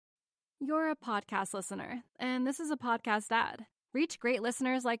You're a podcast listener, and this is a podcast ad. Reach great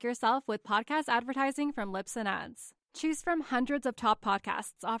listeners like yourself with podcast advertising from Libsyn Ads. Choose from hundreds of top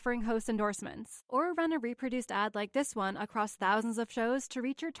podcasts offering host endorsements, or run a reproduced ad like this one across thousands of shows to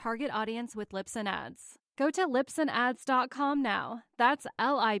reach your target audience with Libsyn Ads. Go to libsynads.com now. That's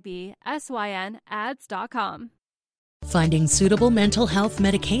LIBSYN ads.com. Finding suitable mental health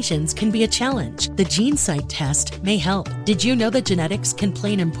medications can be a challenge. The GeneSight test may help. Did you know that genetics can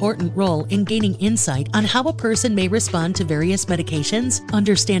play an important role in gaining insight on how a person may respond to various medications?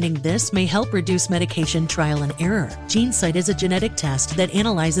 Understanding this may help reduce medication trial and error. GeneSight is a genetic test that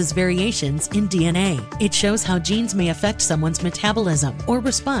analyzes variations in DNA. It shows how genes may affect someone's metabolism or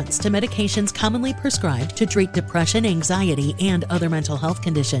response to medications commonly prescribed to treat depression, anxiety, and other mental health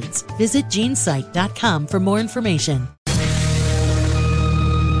conditions. Visit GeneSight.com for more information.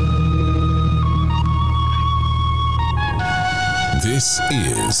 This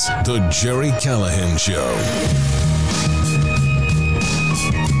is The Gerry Callahan Show.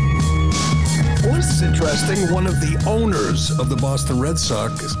 Well, this is interesting. One of the owners of the Boston Red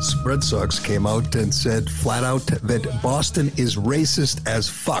Sox came out and said flat out that Boston is racist as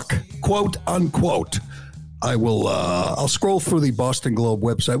fuck, quote unquote. I'll scroll through the Boston Globe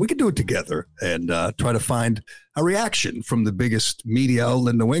website. We can do it together and try to find a reaction from the biggest media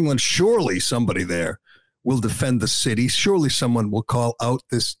outlet in New England. Surely somebody there will defend the city. Surely someone will call out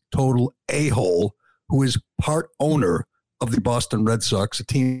this total a-hole who is part owner of the Boston Red Sox, a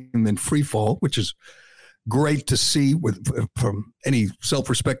team in free fall, which is great to see from any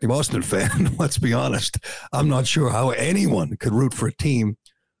self-respecting Boston fan. Let's be honest. I'm not sure how anyone could root for a team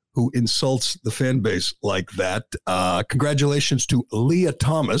who insults the fan base like that. Congratulations to Leah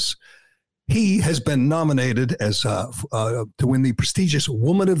Thomas. He has been nominated as to win the prestigious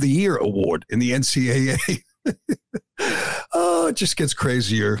Woman of the Year award in the NCAA. Oh, it just gets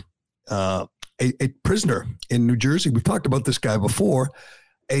crazier. A prisoner in New Jersey, we've talked about this guy before,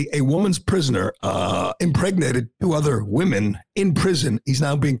 a woman's prisoner impregnated two other women in prison. He's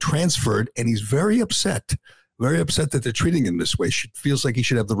now being transferred, and he's very upset that they're treating him this way. She feels like he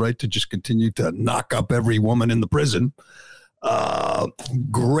should have the right to just continue to knock up every woman in the prison.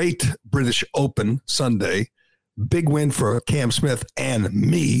 Great British Open Sunday. Big win for Cam Smith and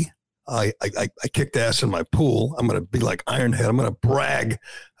me. I kicked ass in my pool. I'm going to be like Ironhead. I'm going to brag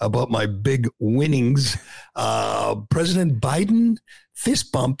about my big winnings. President Biden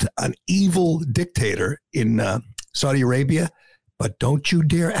fist bumped an evil dictator in Saudi Arabia, but don't you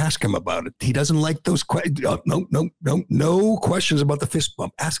dare ask him about it. He doesn't like those questions. No questions about the fist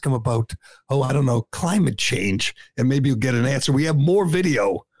bump. Ask him about, climate change, and maybe you'll get an answer. We have more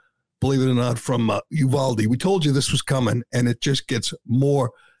video, believe it or not, from Uvalde. We told you this was coming, and it just gets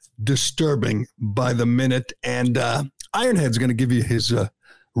more disturbing by the minute. And Ironhead's going to give you his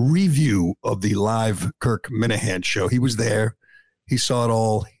review of the live Kirk Minahan show. He was there. He saw it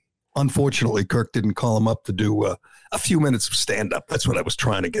all. Unfortunately, Kirk didn't call him up to do a few minutes of stand-up. That's what I was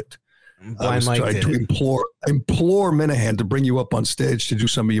trying to get. I was trying to implore Minahan to bring you up on stage to do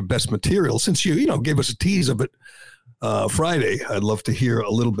some of your best material. Since you gave us a tease of it Friday, I'd love to hear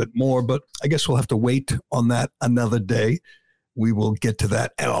a little bit more, but I guess we'll have to wait on that another day. We will get to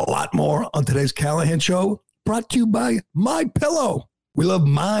that and a lot more on today's Callahan Show, brought to you by MyPillow. We love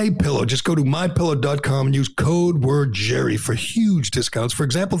MyPillow. Just go to MyPillow.com and use code word Gerry for huge discounts. For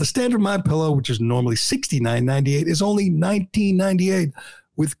example, the standard MyPillow, which is normally $69.98, is only $19.98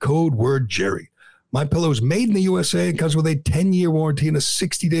 with code word Gerry. MyPillow is made in the USA and comes with a 10-year warranty and a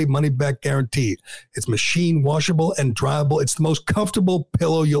 60-day money-back guarantee. It's machine washable and dryable. It's the most comfortable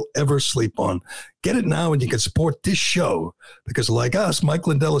pillow you'll ever sleep on. Get it now and you can support this show because, like us, Mike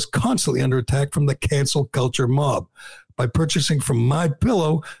Lindell is constantly under attack from the cancel culture mob. By purchasing from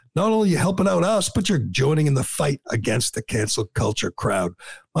MyPillow, not only are you helping out us, but you're joining in the fight against the cancel culture crowd.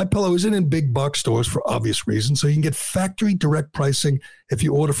 MyPillow isn't in big box stores for obvious reasons, so you can get factory direct pricing if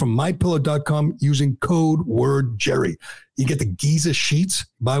you order from MyPillow.com using code word Gerry. You get the Giza sheets,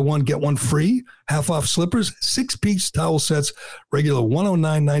 buy one, get one free, half off slippers, 6-piece towel sets, regular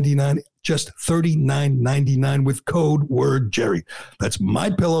 $109.99, just $39.99 with code word Gerry. That's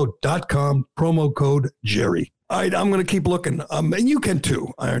MyPillow.com, promo code Gerry. All right, I'm going to keep looking, and you can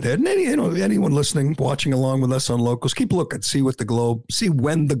too, Ironhead. And anyone listening, watching along with us on Locals, keep looking, see when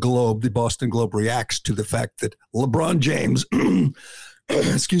the Boston Globe reacts to the fact that LeBron James,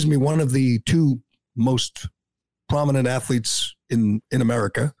 one of the two most prominent athletes in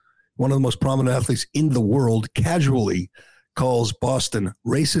America, one of the most prominent athletes in the world, casually calls Boston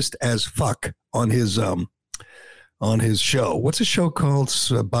racist as fuck on his show. What's his show called?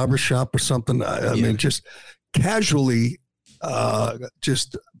 Barbershop or something? I mean, just casually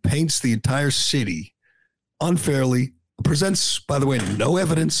just paints the entire city unfairly, presents, by the way, no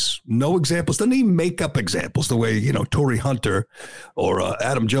evidence, no examples, doesn't even make up examples the way, Tory Hunter or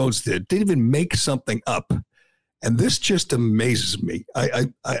Adam Jones didn't even make something up. And this just amazes me.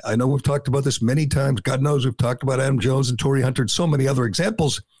 I know we've talked about this many times. God knows we've talked about Adam Jones and Tory Hunter and so many other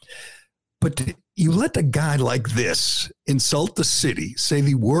examples. But you let a guy like this insult the city, say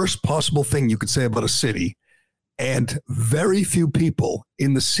the worst possible thing you could say about a city, and very few people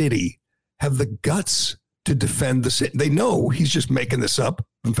in the city have the guts to defend the city. They know he's just making this up.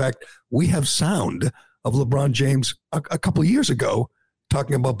 In fact, we have sound of LeBron James a couple of years ago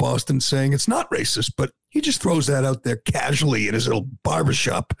talking about Boston, saying it's not racist, but he just throws that out there casually in his little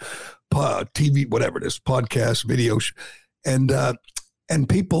barbershop, TV, whatever it is, podcast, video. And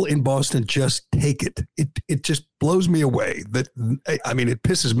people in Boston just take it. It just blows me away. It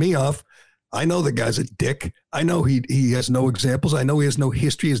pisses me off. I know the guy's a dick. I know he has no examples. I know he has no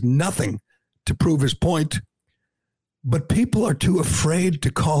history, he has nothing to prove his point. But people are too afraid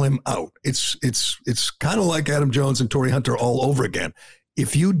to call him out. It's kind of like Adam Jones and Tory Hunter all over again.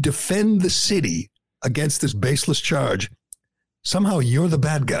 If you defend the city against this baseless charge, somehow you're the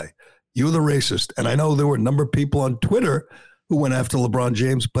bad guy. You're the racist. And I know there were a number of people on Twitter who went after LeBron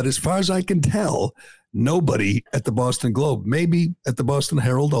James, but as far as I can tell, nobody at the Boston Globe, maybe at the Boston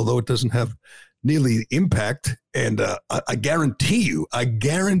Herald, although it doesn't have nearly the impact. And I guarantee you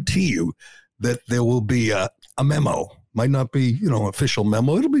that there will be a memo, might not be, official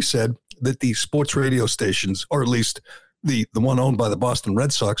memo. It'll be said that the sports radio stations, or at least the one owned by the Boston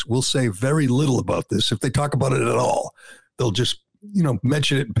Red Sox, will say very little about this. If they talk about it at all, they'll just,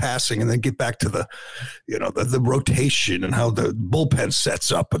 mention it in passing and then get back to the rotation and how the bullpen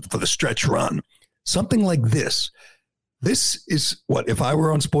sets up for the stretch run. Something like this. This is what, if I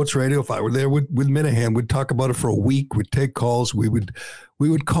were on sports radio, if I were there with Minahan, we'd talk about it for a week. We'd take calls. We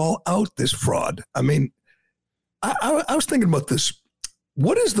would call out this fraud. I mean, I was thinking about this.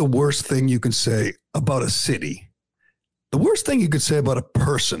 What is the worst thing you can say about a city? The worst thing you could say about a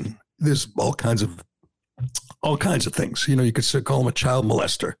person? There's all kinds of things. You could call him a child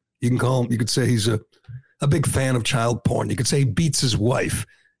molester. You could say he's a big fan of child porn. You could say he beats his wife,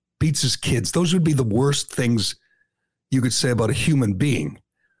 beats his kids. Those would be the worst things you could say about a human being.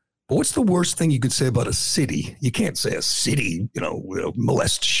 But what's the worst thing you could say about a city? You can't say a city,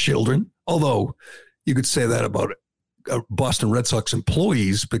 molests children. Although you could say that about Boston Red Sox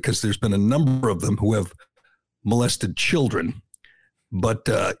employees, because there's been a number of them who have molested children. But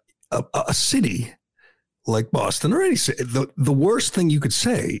a city like Boston or any city, the worst thing you could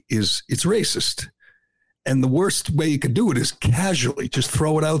say is it's racist. And the worst way you could do it is casually just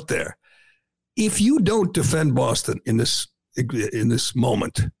throw it out there. If you don't defend Boston in this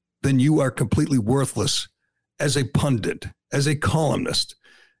moment, then you are completely worthless as a pundit, as a columnist,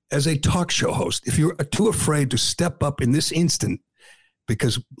 as a talk show host. If you're too afraid to step up in this instant,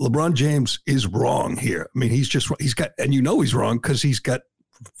 because LeBron James is wrong here. I mean, he's wrong because he's got,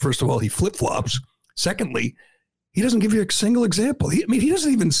 first of all, he flip-flops. Secondly, he doesn't give you a single example. He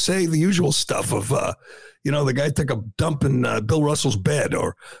doesn't even say the usual stuff of, the guy took a dump in Bill Russell's bed,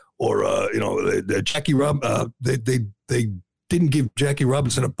 or Jackie they didn't give Jackie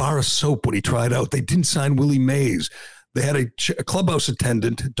Robinson a bar of soap when he tried out. They didn't sign Willie Mays. They had a clubhouse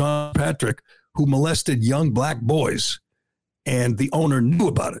attendant, Don Patrick, who molested young black boys, and the owner knew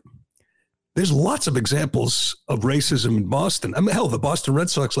about it. There's lots of examples of racism in Boston. I mean, hell, the Boston Red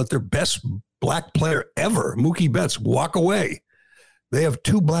Sox let their best black player ever, Mookie Betts, walk away. They have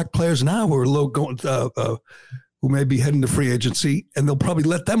 2 black players now who are who may be heading to free agency, and they'll probably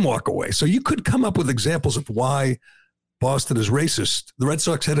let them walk away. So you could come up with examples of why Boston is racist. The Red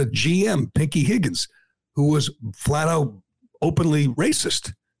Sox had a GM, Pinky Higgins, who was flat out openly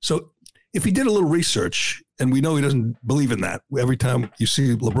racist. So if he did a little research, and we know he doesn't believe in that, every time you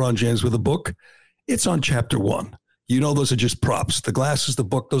see LeBron James with a book, it's on chapter 1. Those are just props. The glasses, the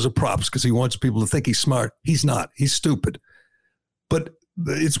book, those are props because he wants people to think he's smart. He's not. He's stupid. But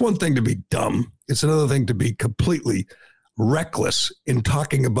it's one thing to be dumb. It's another thing to be completely reckless in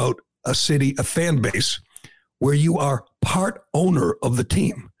talking about a city, a fan base, where you are part owner of the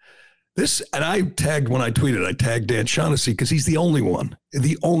team. And I tagged Dan Shaughnessy because he's the only one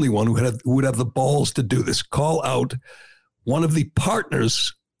who would have the balls to do this. Call out one of the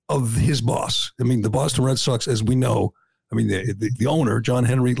partners of his boss. I mean, the Boston Red Sox, as we know, the owner, John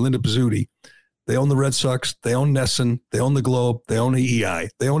Henry, Linda Pizzuti, they own the Red Sox, they own NESN, they own the Globe, they own EEI,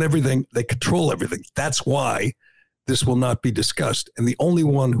 they own everything, they control everything. That's why this will not be discussed. And the only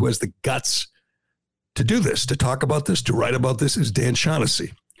one who has the guts to do this, to talk about this, to write about this, is Dan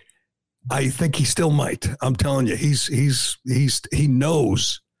Shaughnessy. I think he still might. I'm telling you, he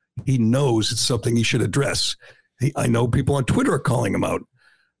knows he knows it's something he should address. I know people on Twitter are calling him out.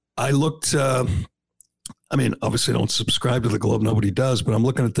 I looked, obviously I don't subscribe to the Globe. Nobody does, but I'm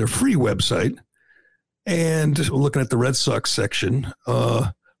looking at their free website and looking at the Red Sox section.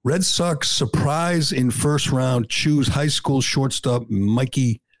 Red Sox surprise in first round, choose high school shortstop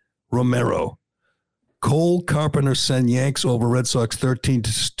Mikey Romero. Cole Carpenter send Yanks over Red Sox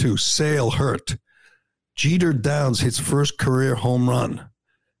 13-2. Sale hurt. Jeter Downs hits first career home run.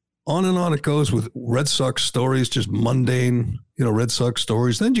 On and on it goes with Red Sox stories, just mundane, Red Sox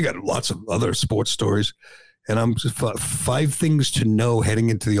stories. Then you got lots of other sports stories. And I'm just 5 things to know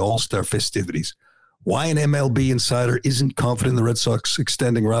heading into the All-Star festivities. Why an MLB insider isn't confident in the Red Sox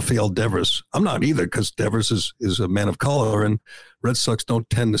extending Rafael Devers. I'm not either, because Devers is a man of color, and Red Sox don't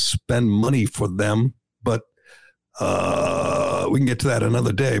tend to spend money for them. But we can get to that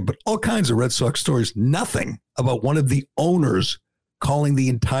another day. But all kinds of Red Sox stories. Nothing about one of the owners calling the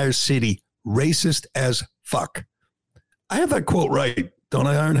entire city racist as fuck. I have that quote right, don't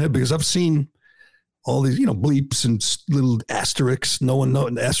I, Ironhead? Because I've seen all these, bleeps and little asterisks. No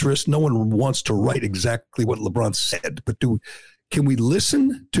one wants to write exactly what LeBron said. But can we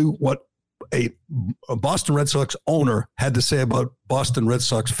listen to what a Boston Red Sox owner had to say about Boston Red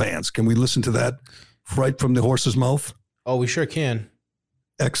Sox fans? Can we listen to that right from the horse's mouth? Oh, we sure can.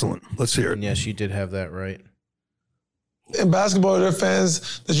 Excellent. Let's hear it. And yes, you did have that right. In basketball, there are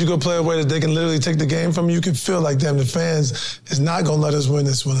fans that you go play a way that they can literally take the game from you. You can feel like, damn, the fans is not going to let us win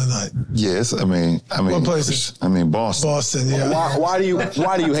this one tonight. Yes, what places? Boston. Boston, yeah. Why do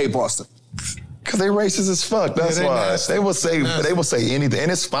you hate Boston? Because they racist as fuck. That's why. Nasty. They will say anything,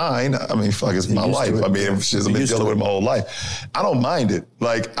 and it's fine. It's my life. I've been dealing with it my whole life. I don't mind it.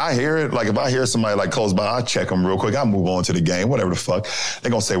 Like, I hear it. Like, if I hear somebody like close by, I check them real quick. I move on to the game, whatever the fuck.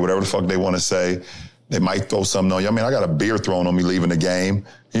 They're gonna say whatever the fuck they want to say. They might throw something on you. I got a beer thrown on me leaving the game.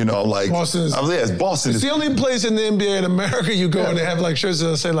 Boston. Boston. It's the only place in the NBA in America you go and they have shirts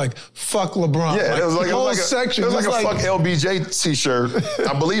that say fuck LeBron. Yeah, it was like a fuck LBJ t-shirt.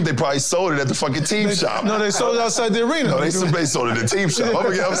 I believe they probably sold it at the fucking team shop. No, they sold it outside the arena. No, they sold it at the team shop.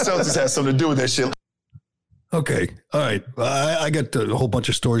 Celtics had something to do with that shit. Okay. All right. I got a whole bunch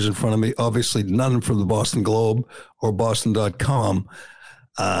of stories in front of me. Obviously, none from the Boston Globe or Boston.com.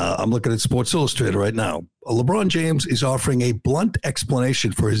 I'm looking at Sports Illustrated right now. LeBron James is offering a blunt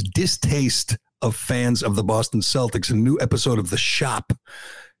explanation for his distaste of fans of the Boston Celtics. In a new episode of The Shop,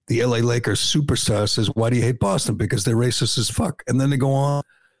 the LA Lakers superstar says, why do you hate Boston? Because they're racist as fuck. And then they go on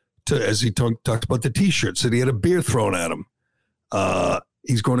to, as he talked about the T-shirts, that he had a beer thrown at him.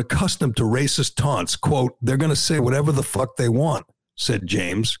 He's grown accustomed to racist taunts. Quote, they're going to say whatever the fuck they want, said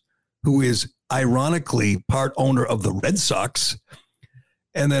James, who is ironically part owner of the Red Sox.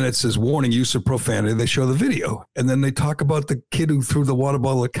 And then it says, warning, use of profanity. They show the video. And then they talk about the kid who threw the water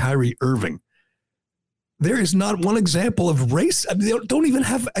bottle at Kyrie Irving. There is not one example of race. They don't even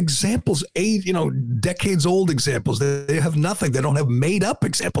have examples, decades old examples. They have nothing. They don't have made up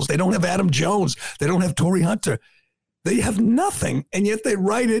examples. They don't have Adam Jones. They don't have Torrey Hunter. They have nothing. And yet they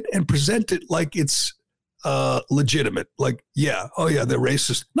write it and present it like it's legitimate. Like, they're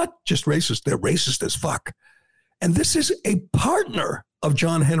racist. Not just racist. They're racist as fuck. And this is a partner of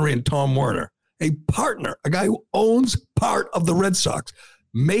John Henry and Tom Werner, a partner, a guy who owns part of the Red Sox,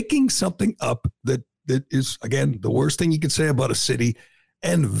 making something up that is, again, the worst thing you could say about a city,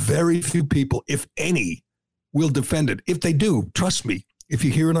 and very few people, if any, will defend it. If they do, trust me, if you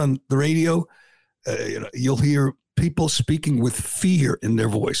hear it on the radio, you'll hear people speaking with fear in their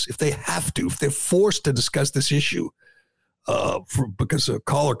voice. If they have to, if they're forced to discuss this issue because a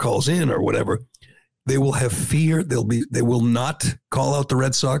caller calls in or whatever, they will have fear. They will not call out the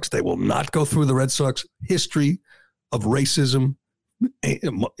Red Sox. They will not go through the Red Sox history of racism,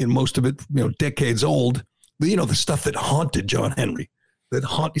 in most of it, decades old. The stuff that haunted John Henry, that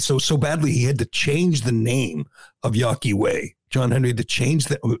haunted so badly he had to change the name of Yawkey Way. John Henry had to change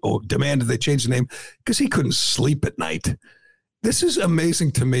demanded they change the name because he couldn't sleep at night. This is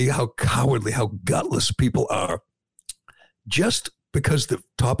amazing to me how cowardly, how gutless people are. Just because the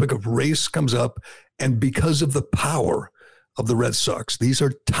topic of race comes up and because of the power of the Red Sox. These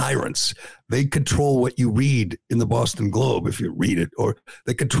are tyrants. They control what you read in the Boston Globe, if you read it, or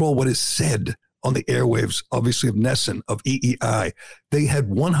they control what is said on the airwaves, obviously, of NESN, of EEI. They had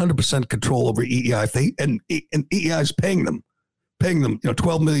 100% control over EEI. And EEI is paying them,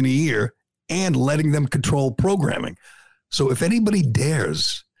 $12 million a year and letting them control programming. So if anybody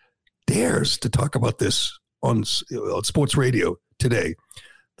dares to talk about this on sports radio today,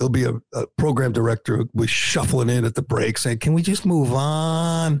 there'll be a program director who will be shuffling in at the break saying, can we just move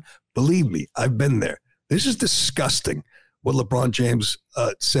on? Believe me, I've been there. This is disgusting. what LeBron James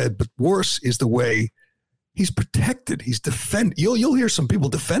said, but worse is the way he's protected. He's defended. You'll hear some people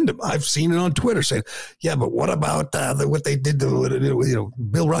defend him. I've seen it on Twitter saying, yeah, but what about what they did to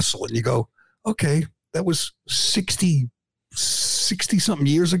Bill Russell? And you go, okay, that was 60 something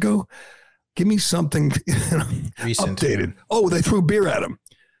years ago. Give me something Recent, updated. yeah. Oh, they threw beer at him.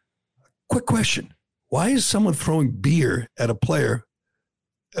 Quick question. Why is someone throwing beer at a player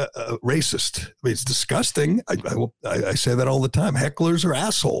racist? I mean, it's disgusting. I say that all the time. Hecklers are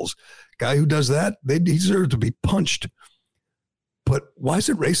assholes. Guy who does that, they deserve to be punched. But why is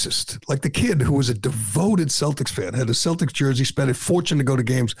it racist? Like the kid who was a devoted Celtics fan, had a Celtics jersey, spent a fortune to go to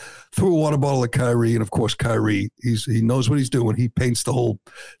games, threw a water bottle at Kyrie, and of course Kyrie, he knows what he's doing. He paints the whole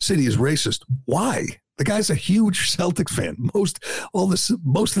city as racist. Why? The guy's a huge Celtics fan. Most of the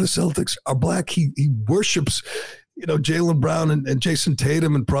Celtics are black. He worships, Jaylen Brown and Jason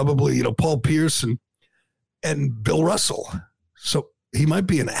Tatum and probably, Paul Pierce and Bill Russell. So he might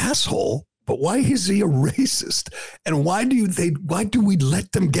be an asshole, but why is he a racist? And why do we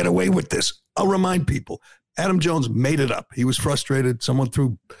let them get away with this? I'll remind people, Adam Jones made it up. He was frustrated. Someone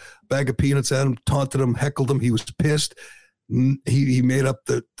threw a bag of peanuts at him, taunted him, heckled him. He was pissed. He made up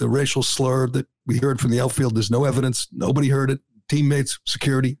the racial slur that we heard from the outfield. There's no evidence. Nobody heard it. Teammates,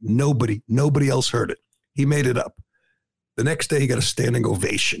 security, nobody else heard it. He made it up. The next day he got a standing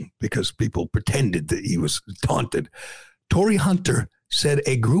ovation because people pretended that he was taunted. Torrey Hunter said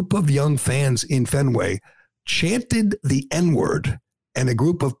a group of young fans in Fenway chanted the N-word and a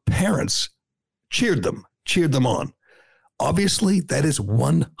group of parents cheered them on. Obviously, that is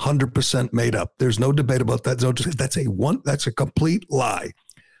 100% made up. There's no debate about that. That's a complete lie.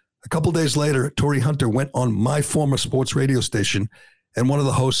 A couple days later, Torrey Hunter went on my former sports radio station, and one of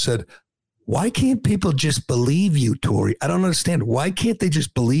the hosts said, "Why can't people just believe you, Torrey? I don't understand. Why can't they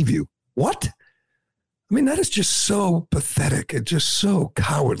just believe you?" What? I mean, that is just so pathetic and just so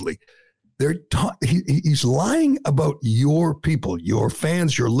cowardly. He's lying about your people, your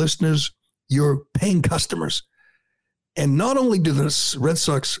fans, your listeners, your paying customers. And not only do the Red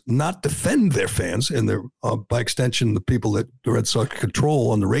Sox not defend their fans and their, by extension, the people that the Red Sox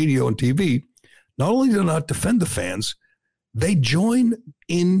control on the radio and TV, not only do they not defend the fans, they join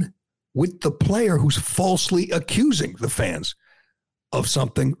in with the player who's falsely accusing the fans of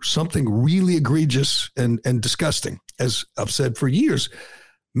something really egregious and disgusting. As I've said for years,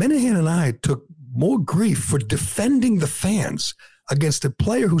 Menahan and I took more grief for defending the fans against a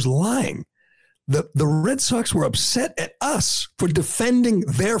player who's lying. The Red Sox were upset at us for defending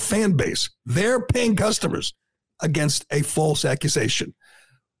their fan base, their paying customers, against a false accusation.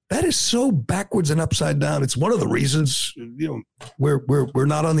 That is so backwards and upside down. It's one of the reasons we're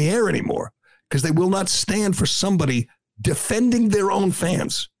not on the air anymore, because they will not stand for somebody defending their own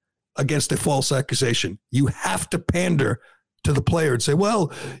fans against a false accusation. You have to pander to the player and say,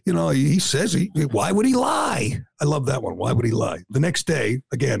 well, he says why would he lie? I love that one. Why would he lie? The next day,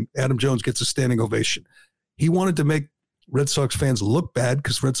 again, Adam Jones gets a standing ovation. He wanted to make Red Sox fans look bad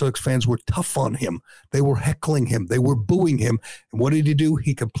because Red Sox fans were tough on him. They were heckling him. They were booing him. And what did he do?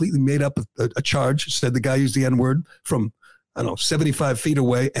 He completely made up a charge, said the guy used the N-word from, 75 feet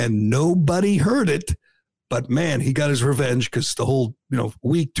away, and nobody heard it. But man, he got his revenge because the whole,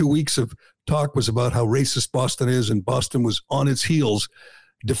 2 weeks of talk was about how racist Boston is, and Boston was on its heels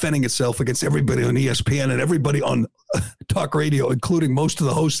defending itself against everybody on ESPN and everybody on talk radio, including most of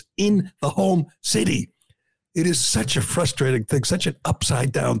the hosts in the home city. It is such a frustrating thing, such an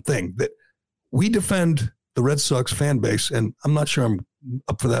upside down thing that we defend the Red Sox fan base, and I'm not sure I'm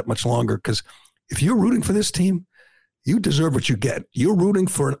up for that much longer, because if you're rooting for this team, you deserve what you get. You're rooting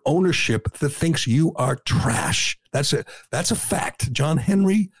for an ownership that thinks you are trash. That's it. That's a fact. John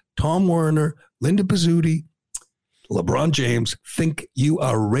Henry, Tom Werner, Linda Pizzuti, LeBron James think you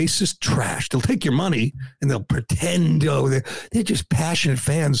are racist trash. They'll take your money and they'll pretend they're just passionate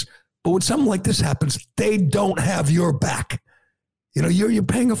fans. But when something like this happens, they don't have your back. You're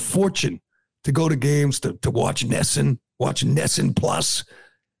paying a fortune to go to games, to watch NESN Plus.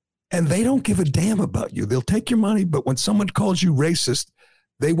 And they don't give a damn about you. They'll take your money, but when someone calls you racist,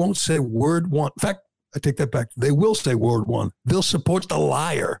 they won't say word one. In fact, I take that back. They will say word one. They'll support the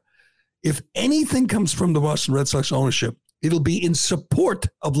liar. If anything comes from the Boston Red Sox ownership, it'll be in support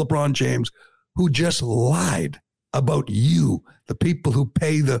of LeBron James, who just lied about you, the people who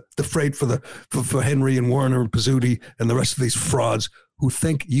pay the freight for Henry and Warner and Pizzuti and the rest of these frauds who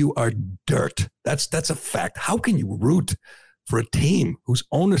think you are dirt. That's a fact. How can you root for a team whose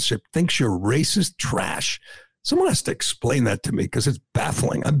ownership thinks you're racist trash? Someone has to explain that to me, because it's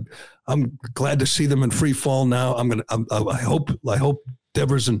baffling. I'm glad to see them in free fall now. I hope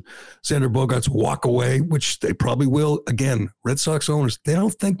Devers and Xander Bogaerts walk away, which they probably will. Again, Red Sox owners, they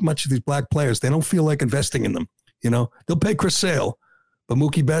don't think much of these black players. They don't feel like investing in them. They'll pay Chris Sale, but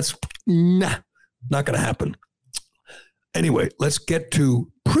Mookie Betts, nah, not going to happen. Anyway, let's get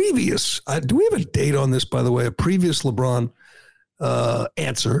to previous. Do we have a date on this, by the way? A previous LeBron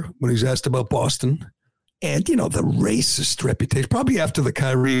answer when he was asked about Boston. And, the racist reputation, probably after the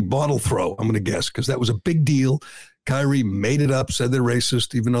Kyrie bottle throw, I'm going to guess, because that was a big deal. Kyrie made it up, said they're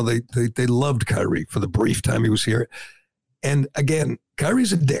racist, even though they loved Kyrie for the brief time he was here. And again,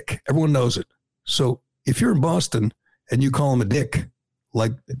 Kyrie's a dick. Everyone knows it. So if you're in Boston and you call him a dick,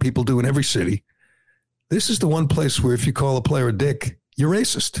 like people do in every city, this is the one place where if you call a player a dick, you're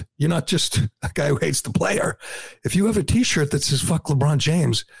racist. You're not just a guy who hates the player. If you have a T-shirt that says "fuck LeBron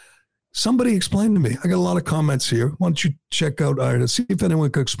James," somebody explain to me. I got a lot of comments here. Why don't you check out Iron and see if anyone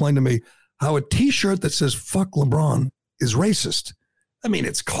could explain to me how a T-shirt that says "fuck LeBron" is racist. I mean,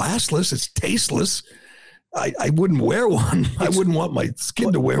 it's classless. It's tasteless. I wouldn't wear one. I wouldn't want my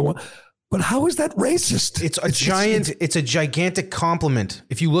skin to wear one. But how is that racist? It's a gigantic compliment.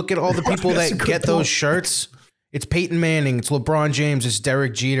 If you look at all the people that get those shirts, it's Peyton Manning, it's LeBron James, it's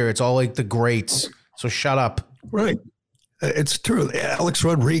Derek Jeter, it's all like the greats. So shut up. Right. It's true. Alex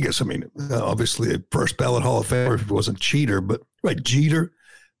Rodriguez, I mean, obviously a first ballot Hall of Famer if he wasn't Jeter, but right, Jeter,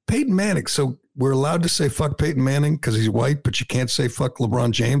 Peyton Manning. So we're allowed to say fuck Peyton Manning because he's white, but you can't say fuck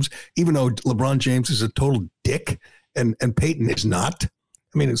LeBron James, even though LeBron James is a total dick and Peyton is not.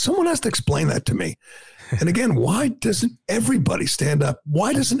 I mean, someone has to explain that to me. And again, why doesn't everybody stand up?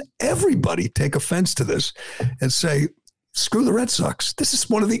 Why doesn't everybody take offense to this and say, screw the Red Sox? This is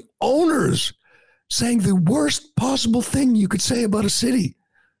one of the owners saying the worst possible thing you could say about a city.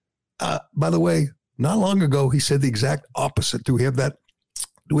 By the way, not long ago, he said the exact opposite. Do we have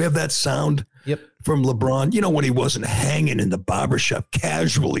that sound? Yep. From LeBron? When he wasn't hanging in the barbershop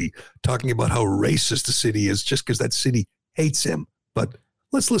casually talking about how racist the city is just because that city hates him. But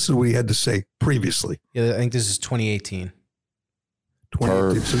let's listen to what he had to say previously. Yeah, I think this is 2018.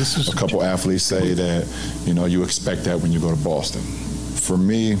 Heard so this is a couple athletes say that, you expect that when you go to Boston. For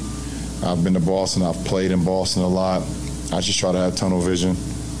me, I've been to Boston. I've played in Boston a lot. I just try to have tunnel vision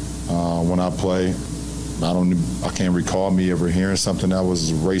when I play. I can't recall me ever hearing something that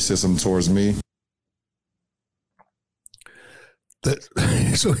was racism towards me.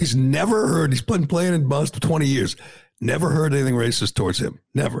 So he's never heard, he's been playing in Boston for 20 years, never heard anything racist towards him,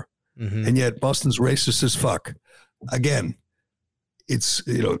 never. Mm-hmm. And yet Boston's racist as fuck. Again, it's,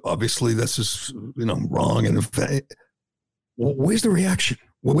 obviously this is, wrong. And where's the reaction?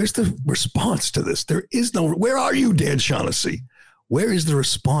 Where's the response to this? There is no, where are you, Dan Shaughnessy? Where is the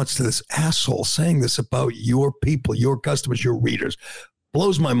response to this asshole saying this about your people, your customers, your readers?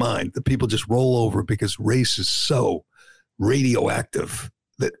 Blows my mind that people just roll over because race is so radioactive.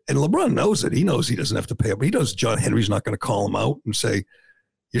 And LeBron knows it. He knows he doesn't have to pay up. He knows John Henry's not going to call him out and say,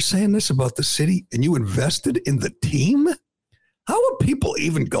 you're saying this about the city and you invested in the team? How are people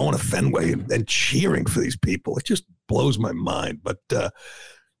even going to Fenway and cheering for these people? It just blows my mind. But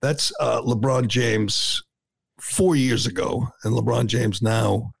that's LeBron James 4 years ago. And LeBron James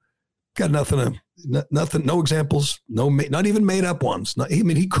now got nothing, no examples, not even made up ones.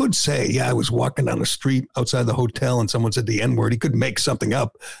 He could say, yeah, I was walking down the street outside the hotel and someone said the N-word. He could make something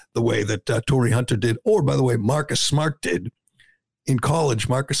up the way that Torrey Hunter did. Or, by the way, Marcus Smart did. In college,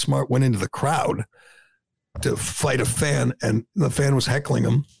 Marcus Smart went into the crowd to fight a fan, and the fan was heckling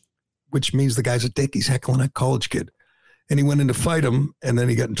him, which means the guy's a dick. He's heckling a college kid. And he went in to fight him, and then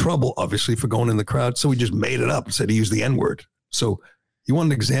he got in trouble, obviously, for going in the crowd. So he just made it up and said he used the N-word. So you want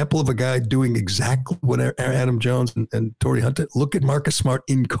an example of a guy doing exactly what Adam Jones and Torrey Hunter? Look at Marcus Smart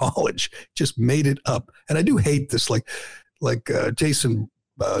in college. Just made it up. And I do hate this, like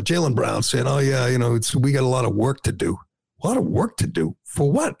Jaylen Brown saying, oh, yeah, we got a lot of work to do. A lot of work to do?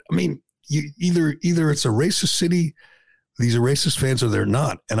 For what? I mean, either it's a racist city, these are racist fans, or they're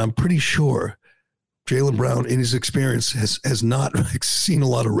not. And I'm pretty sure Jaylen Brown, in his experience, has not seen a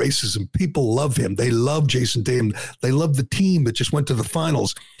lot of racism. People love him. They love Jason Tatum. They love the team that just went to the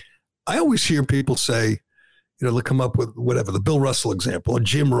finals. I always hear people say, they'll come up with whatever, the Bill Russell example, or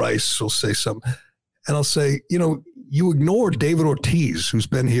Jim Rice will say something. And I'll say, you ignore David Ortiz, who's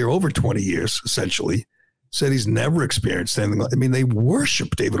been here over 20 years, essentially, said he's never experienced anything. I mean, they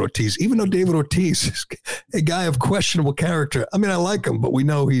worship David Ortiz, even though David Ortiz is a guy of questionable character. I mean, I like him, but we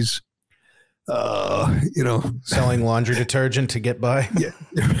know he's, selling laundry detergent to get by. Yeah,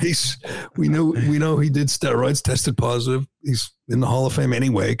 we know he did steroids, tested positive. He's in the Hall of Fame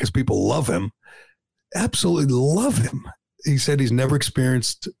anyway because people love him, absolutely love him. He said he's never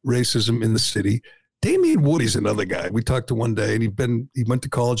experienced racism in the city. Damian Woody's another guy. We talked to one day, and he went to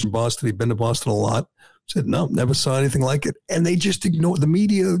college in Boston. He'd been to Boston a lot. Said, no, never saw anything like it. And they just ignore, the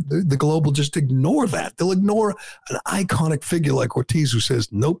media, the Globe will just ignore that. They'll ignore an iconic figure like Ortiz who says,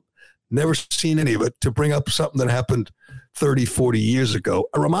 nope, never seen any of it, to bring up something that happened 30, 40 years ago.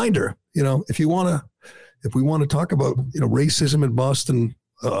 A reminder, if we want to talk about, racism in Boston,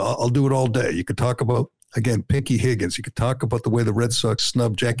 I'll do it all day. You could talk about, again, Pinky Higgins. You could talk about the way the Red Sox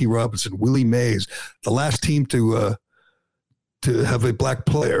snubbed Jackie Robinson, Willie Mays, the last team to have a black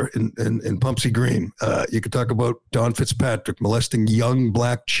player in Pumpsie Green. You could talk about Don Fitzpatrick molesting young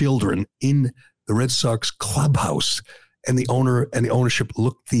black children in the Red Sox clubhouse, and the owner and the ownership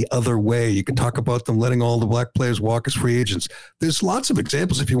looked the other way. You could talk about them letting all the black players walk as free agents. There's lots of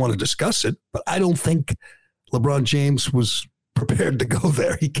examples if you want to discuss it, but I don't think LeBron James was prepared to go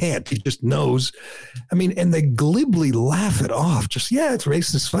there. He can't. He just knows. I mean, and they glibly laugh it off. Just, it's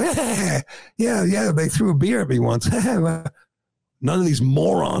racist. Yeah, they threw a beer at me once. None of these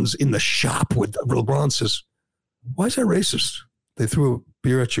morons in the shop with LeBron says, why is that racist? They threw a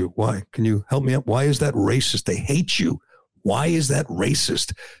beer at you. Why? Can you help me out? Why is that racist? They hate you. Why is that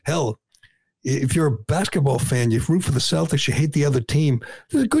racist? Hell, if you're a basketball fan, you root for the Celtics, you hate the other team,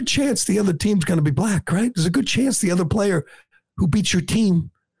 there's a good chance the other team's going to be black, right? There's a good chance the other player who beats your team,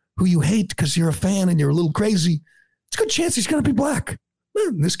 who you hate because you're a fan and you're a little crazy, it's a good chance he's going to be black. Well,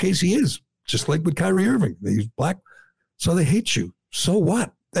 in this case, he is. Just like with Kyrie Irving. He's black. So they hate you. So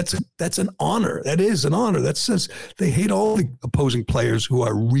what? That's an honor. That is an honor. That says they hate all the opposing players who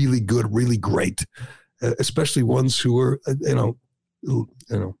are really good, really great, especially ones who are,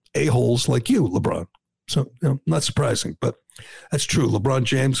 a-holes like you, LeBron. So, not surprising, but that's true. LeBron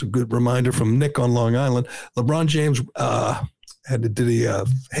James, a good reminder from Nick on Long Island. LeBron James did a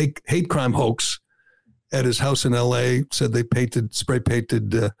hate crime hoax at his house in L.A., said they spray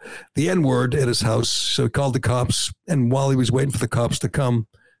painted the N-word at his house. So he called the cops, and while he was waiting for the cops to come,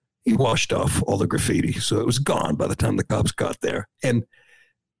 he washed off all the graffiti. So it was gone by the time the cops got there. And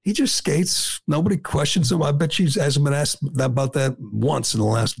he just skates. Nobody questions him. I bet she hasn't been asked about that once in the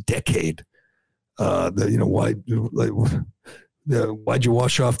last decade. Why'd you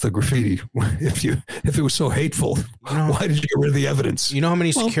wash off the graffiti if it was so hateful? Why did you get rid of the evidence? You know how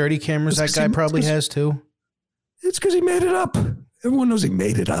many security cameras that guy probably has too? It's because he made it up. Everyone knows he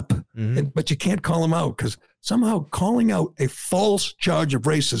made it up. Mm-hmm. But you can't call him out because somehow calling out a false charge of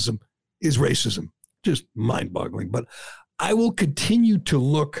racism is racism. Just mind-boggling. But I will continue to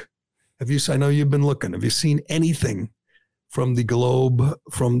look. I know you've been looking. Have you seen anything from the Globe,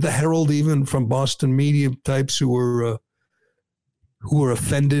 from the Herald, even from Boston media types who were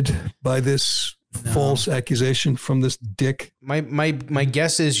offended by this false accusation from this dick? My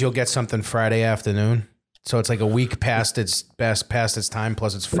guess is you'll get something Friday afternoon. So it's like a week past its time,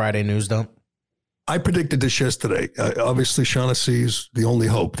 plus it's Friday news dump. I predicted this yesterday. Obviously, Shaughnessy is the only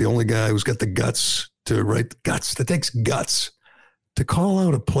hope, the only guy who's got the guts to write the guts. That takes guts to call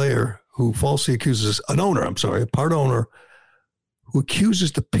out a player who falsely accuses a part owner who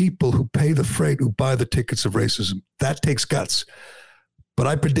accuses the people who pay the freight, who buy the tickets of racism. That takes guts. But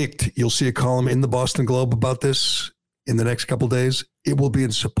I predict you'll see a column in the Boston Globe about this in the next couple of days. It will be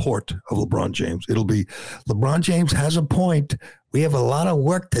in support of LeBron James. It'll be LeBron James has a point. We have a lot of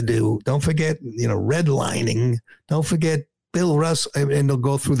work to do. Don't forget, redlining. Don't forget Bill Russ, and they'll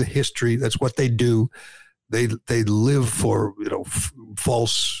go through the history. That's what they do. They live for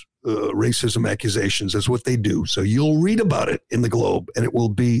false racism accusations. That's what they do. So you'll read about it in the Globe, and it will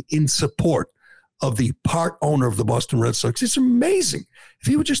be in support of the part owner of the Boston Red Sox. It's amazing. If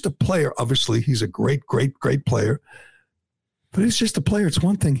he were just a player, obviously he's a great, great, great player, but he's just a player. It's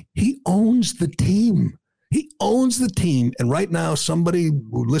one thing. He owns the team. He owns the team. And right now, somebody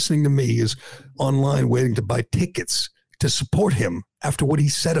listening to me is online waiting to buy tickets to support him after what he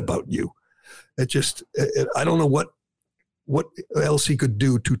said about you. I don't know what else he could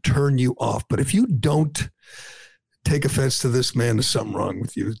do to turn you off. But if you don't take offense to this man, there's something wrong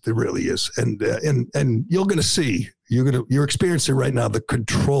with you. There really is. And you're going to see, you're experiencing right now the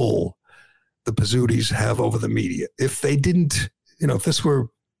control the Pizzutis have over the media. If they didn't, if this were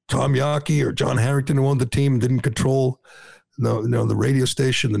Tom Yawkey or John Harrington who owned the team and didn't control the radio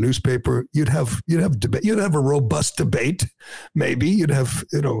station, the newspaper, you'd have debate. You'd have a robust debate. Maybe you'd have,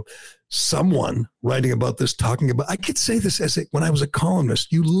 someone writing about this, talking about, I could say this when I was a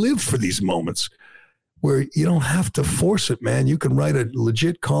columnist, you live for these moments where you don't have to force it, man. You can write a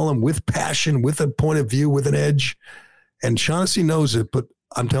legit column with passion, with a point of view, with an edge. And Shaughnessy knows it, but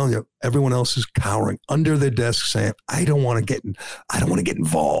I'm telling you, everyone else is cowering under their desk saying, I don't want to get involved. I don't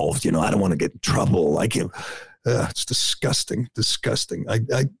want to get in trouble. It's disgusting. I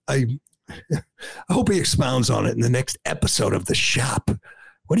I hope he expounds on it in the next episode of The Shop.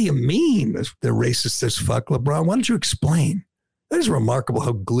 What do you mean they're racist as fuck, LeBron? Why don't you explain? That is remarkable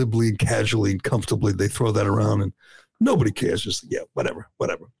how glibly and casually and comfortably they throw that around, and nobody cares. Just, yeah, whatever.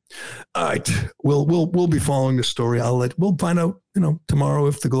 All right, we'll be following the story. We'll find out, tomorrow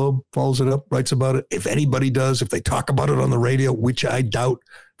if the Globe follows it up, writes about it. If anybody does, if they talk about it on the radio, which I doubt.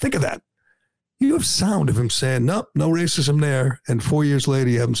 Think of that. You have sound of him saying, nope, no racism there. And 4 years later,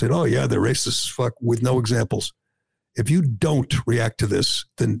 you have him saying, oh, yeah, they're racist as fuck with no examples. If you don't react to this,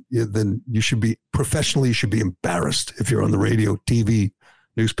 then you should be professionally, you should be embarrassed if you're on the radio, TV,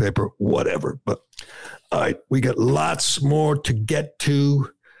 newspaper, whatever. But all right, we got lots more to get to.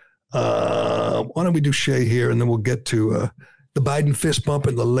 Why don't we do Shea here, and then we'll get to the Biden fist bump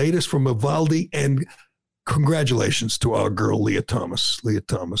and the latest from Uvalde. And congratulations to our girl, Leah Thomas. Leah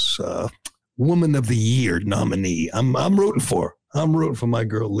Thomas, Woman of the Year nominee. I'm rooting for her. I'm rooting for my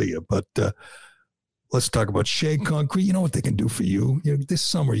girl, Leah. But let's talk about Shea Concrete. You know what they can do for you? This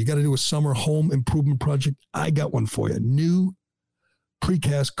summer, you got to do a summer home improvement project. I got one for you. New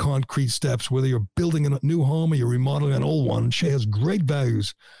precast concrete steps, whether you're building a new home or you're remodeling an old one. Shea has great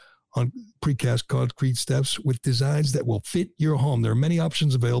values on precast concrete steps with designs that will fit your home. There are many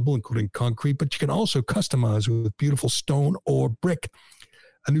options available, including concrete, but you can also customize with beautiful stone or brick.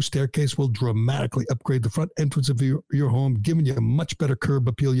 A new staircase will dramatically upgrade the front entrance of your home, giving you a much better curb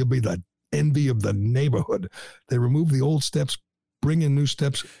appeal. You'll be the envy of the neighborhood. They remove the old steps, bring in new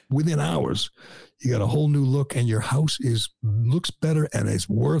steps within hours. You got a whole new look, and your house looks better and is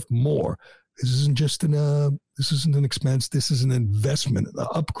worth more. This isn't just this isn't an expense. This is an investment, an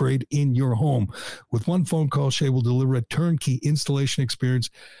upgrade in your home. With one phone call, Shea will deliver a turnkey installation experience.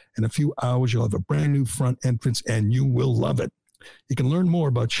 In a few hours, you'll have a brand new front entrance, and you will love it. You can learn more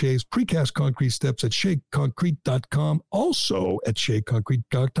about Shea's precast concrete steps at sheaconcrete.com. Also at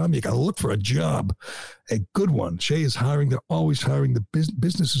sheaconcrete.com, you got to look for a job, a good one. Shea is hiring. They're always hiring. The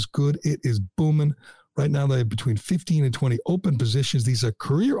business is good. It is booming. Right now, they have between 15 and 20 open positions. These are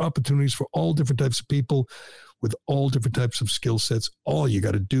career opportunities for all different types of people with all different types of skill sets. All you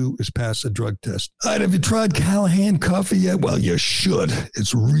got to do is pass a drug test. All right, have you tried Callahan coffee yet? Well, you should.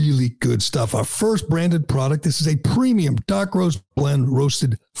 It's really good stuff. Our first branded product, this is a premium dark roast blend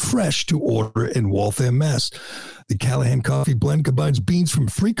roasted fresh to order in Waltham, Mass. The Callahan coffee blend combines beans from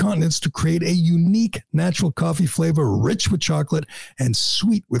 3 continents to create a unique natural coffee flavor, rich with chocolate and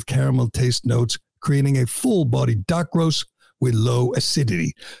sweet with caramel taste notes, creating a full-bodied dark roast with low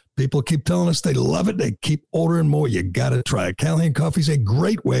acidity. People keep telling us they love it. They keep ordering more. You got to try it. Callahan Coffee is a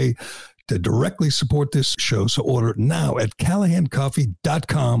great way to directly support this show. So order it now at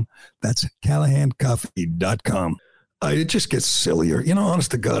CallahanCoffee.com. That's CallahanCoffee.com. It just gets sillier.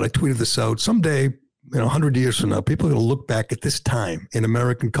 Honest to God, I tweeted this out. Someday, 100 years from now, people are going to look back at this time in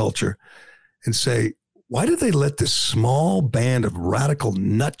American culture and say, why did they let this small band of radical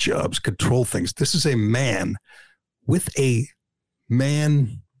nut jobs control things? This is a man with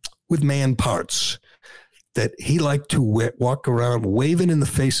man parts that he liked to walk around waving in the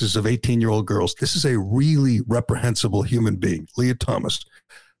faces of 18-year-old girls. This is a really reprehensible human being, Leah Thomas.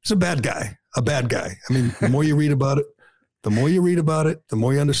 He's a bad guy. I mean, the more you read about it, the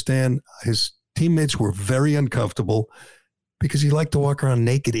more you understand. His teammates were very uncomfortable because he liked to walk around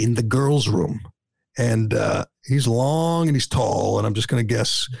naked in the girls' room. And he's long and he's tall, and I'm just going to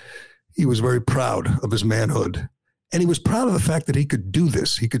guess he was very proud of his manhood. And he was proud of the fact that he could do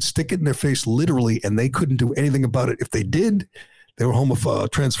this. He could stick it in their face literally, and they couldn't do anything about it. If they did, they were homophobic,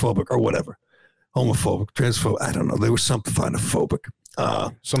 transphobic, or whatever. Homophobic, transphobic, I don't know. They were something kind of phobic.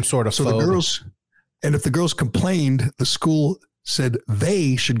 Some sort of So phobe. the girls, and if the girls complained, the school said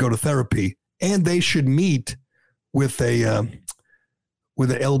they should go to therapy, and they should meet with an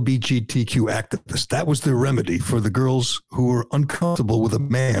LGBTQ activist. That was the remedy for the girls who were uncomfortable with a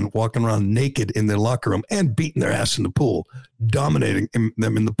man walking around naked in their locker room and beating their ass in the pool, dominating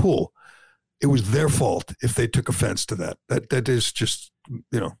them in the pool. It was their fault if they took offense to that. That is just,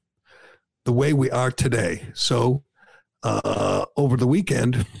 the way we are today. So over the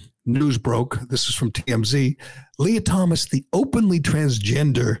weekend, news broke. This is from TMZ. Leah Thomas, the openly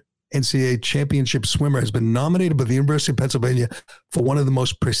transgender NCAA championship swimmer, has been nominated by the University of Pennsylvania for one of the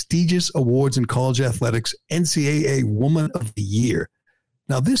most prestigious awards in college athletics, NCAA Woman of the Year.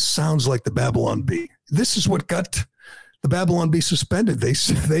 Now, this sounds like the Babylon Bee. This is what got the Babylon Bee suspended.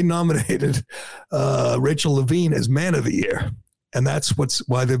 They nominated Rachel Levine as Man of the Year, and that's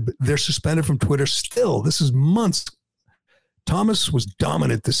why they're suspended from Twitter still. This is months. Thomas was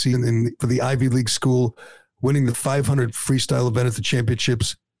dominant this season for the Ivy League school, winning the 500 freestyle event at the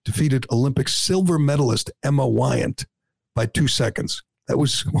championships. Defeated Olympic silver medalist Emma Wyant by 2 seconds. That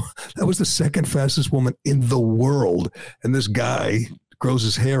was the second fastest woman in the world. And this guy grows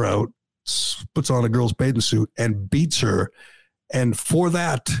his hair out, puts on a girl's bathing suit, and beats her. And for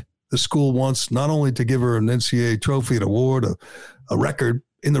that, the school wants not only to give her an NCAA trophy, an award, a record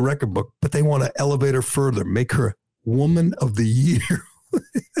in the record book, but they want to elevate her further, make her Woman of the Year.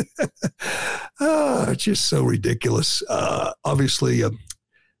 It's just so ridiculous. Obviously,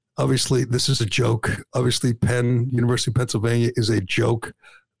 this is a joke. Obviously, University of Pennsylvania is a joke.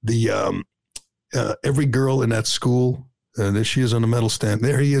 The every girl in that school, there she is on the medal stand.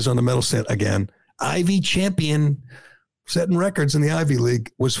 There he is on the medal stand again. Ivy champion, setting records in the Ivy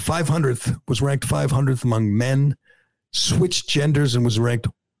League, was 500th, was ranked 500th among men, switched genders and was ranked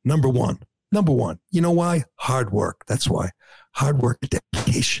number one. Number one. You know why? Hard work. That's why. Hard work,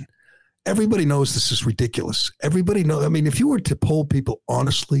 dedication. Everybody knows this is ridiculous. Everybody knows. I mean, if you were to poll people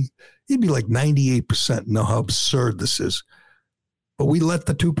honestly, you'd be like 98% know how absurd this is. But we let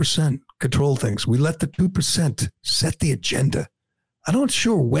the 2% control things. We let the 2% set the agenda. I'm not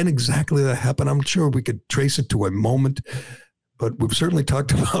sure when exactly that happened. I'm sure we could trace it to a moment, but we've certainly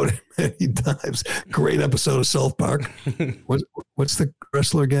talked about it many times. Great episode of South Park. What's the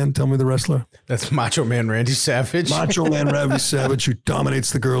wrestler again? Tell me the wrestler. That's Macho Man Randy Savage. Macho Man Randy Savage, who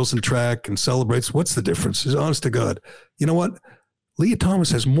dominates the girls in track and celebrates. What's the difference? Honest to God. You know what? Leah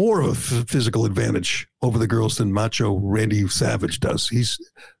Thomas has more of a physical advantage over the girls than Macho Randy Savage does. He's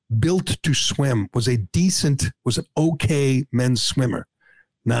built to swim, was an okay men's swimmer.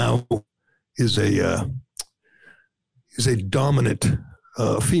 Now is a dominant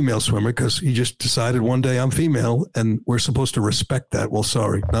female swimmer because he just decided one day I'm female and we're supposed to respect that. Well,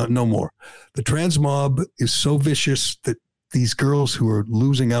 sorry, no more. The trans mob is so vicious that these girls who are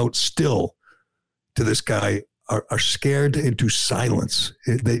losing out still to this guy are scared into silence.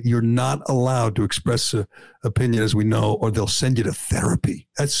 That you're not allowed to express an opinion, as we know, or they'll send you to therapy.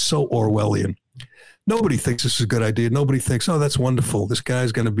 That's so Orwellian. Nobody thinks this is a good idea. Nobody thinks, oh, that's wonderful. This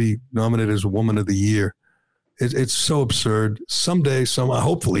guy's going to be nominated as a Woman of the Year. It's so absurd. Someday,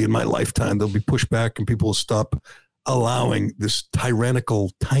 hopefully in my lifetime, there'll be pushback and people will stop allowing this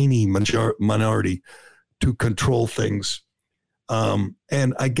tyrannical, tiny minority to control things.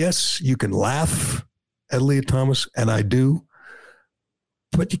 And I guess you can laugh at Leah Thomas, and I do.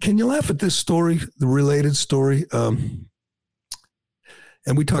 But can you laugh at this story, the related story? And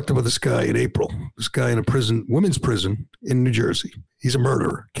we talked about this guy in April, this guy in a prison, women's prison in New Jersey. He's a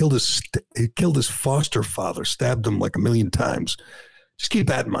murderer. He killed his foster father, stabbed him like 1 million times. Just keep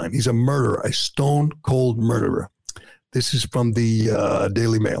that in mind. He's a murderer, a stone-cold murderer. This is from the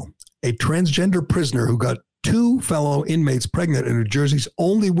Daily Mail. A transgender prisoner who got 2 fellow inmates pregnant in New Jersey's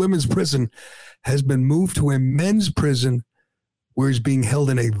only women's prison has been moved to a men's prison where he's being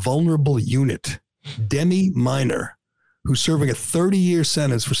held in a vulnerable unit. Demi Minor, who's serving a 30-year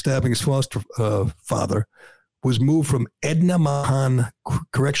sentence for stabbing his foster father, was moved from Edna Mahan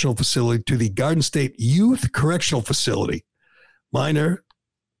Correctional Facility to the Garden State Youth Correctional Facility. Minor,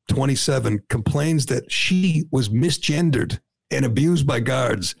 27, complains that she was misgendered and abused by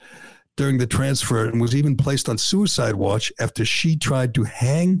guards during the transfer and was even placed on suicide watch after she tried to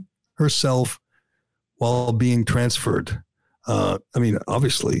hang herself while being transferred. I mean,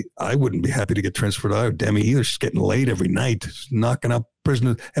 obviously, I wouldn't be happy to get transferred either. Demi either. She's getting laid every night, knocking up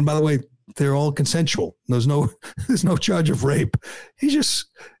prisoners. And by the way, they're all consensual. There's no charge of rape. He just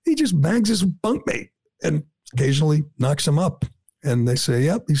bangs his bunkmate and occasionally knocks him up. And they say,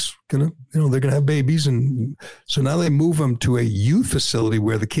 yep, he's gonna, they're gonna have babies. And so now they move him to a youth facility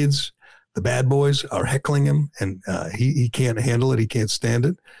where the kids, the bad boys, are heckling him, and he can't handle it. He can't stand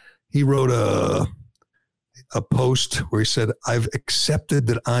it. He wrote a post where he said, I've accepted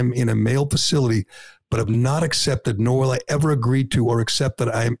that I'm in a male facility, but have not accepted, nor will I ever agree to or accept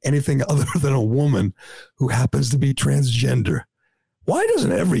that I am anything other than a woman who happens to be transgender. Why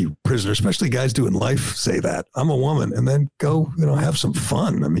doesn't every prisoner, especially guys doing life, say that? I'm a woman, and then go, have some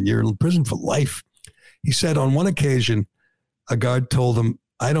fun. I mean, you're in prison for life. He said on one occasion, a guard told him,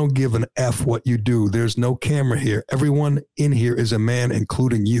 I don't give an F what you do. There's no camera here. Everyone in here is a man,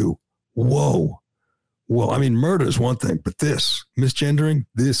 including you. Whoa. I mean, murder is one thing, but misgendering,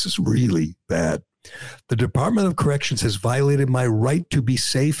 this is really bad. The Department of Corrections has violated my right to be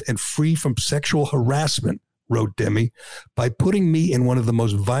safe and free from sexual harassment, wrote Demi, by putting me in one of the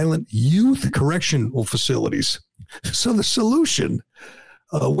most violent youth correctional facilities. So the solution,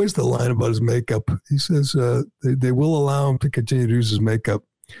 where's the line about his makeup? He says they will allow him to continue to use his makeup.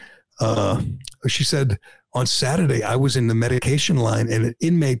 She said, on Saturday, I was in the medication line and an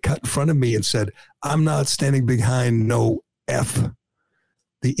inmate cut in front of me and said, I'm not standing behind no F.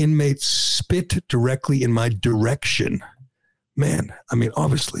 The inmate spit directly in my direction. man, I mean,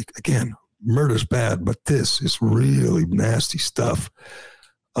 obviously, again, murder's bad, but this is really nasty stuff.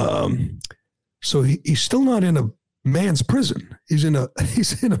 So he's still not in a man's prison. He's in a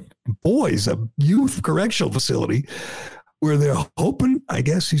youth correctional facility where they're hoping, I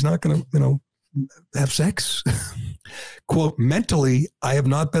guess, he's not going to, have sex. Quote, mentally, I have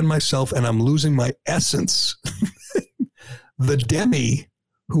not been myself and I'm losing my essence. The Demi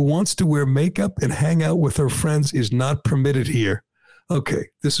who wants to wear makeup and hang out with her friends is not permitted here. Okay,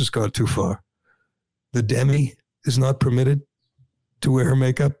 this has gone too far. The Demi is not permitted to wear her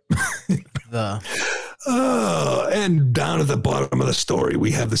makeup. And down at the bottom of the story,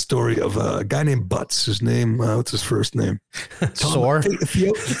 we have the story of a guy named Butts. His name, what's his first name?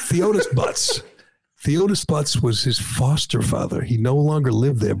 Theotis Butts. Theotis Butts was his foster father. He no longer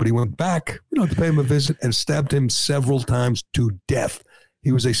lived there, but he went back, to pay him a visit and stabbed him several times to death.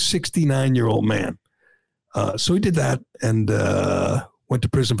 He was a 69-year-old man. So he did that and went to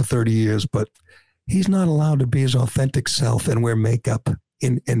prison for 30 years, but he's not allowed to be his authentic self and wear makeup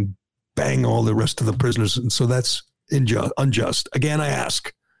and bang all the rest of the prisoners. And so that's unjust. Again, I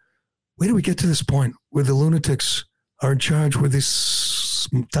ask, where do we get to this point where the lunatics are in charge, where this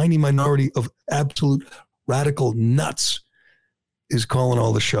tiny minority of absolute radical nuts is calling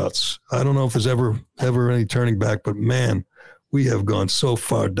all the shots? I don't know if there's ever any turning back, but man, we have gone so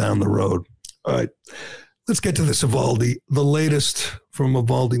far down the road. All right, let's get to this Uvalde. The latest from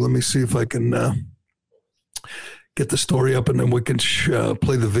Uvalde. Let me see if I can get the story up, and then we can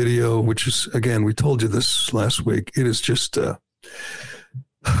play the video, which is, again, we told you this last week. It is just,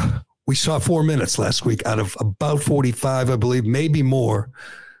 we saw 4 minutes last week out of about 45, I believe, maybe more.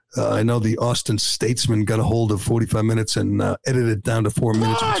 I know the Austin Statesman got a hold of 45 minutes and edited it down to 4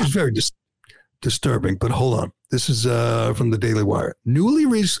 minutes, which is very disturbing. But hold on. This is from the Daily Wire. Newly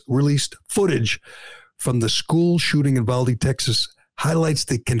released footage from the school shooting in Uvalde, Texas, highlights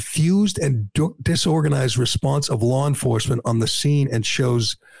the confused and disorganized response of law enforcement on the scene and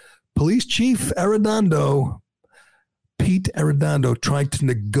shows Police Chief Pete Arredondo, tried to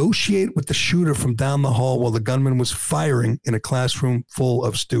negotiate with the shooter from down the hall while the gunman was firing in a classroom full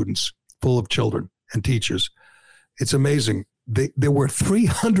of students, full of children and teachers. It's amazing. There were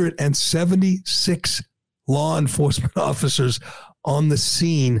 376 law enforcement officers on the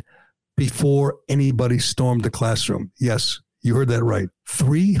scene before anybody stormed the classroom. Yes, you heard that right.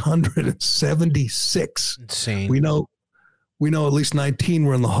 376. Insane. We know at least 19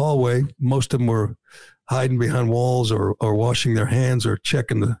 were in the hallway. Most of them were hiding behind walls or washing their hands or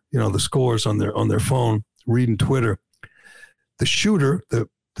checking the scores on their phone, reading Twitter. The shooter, the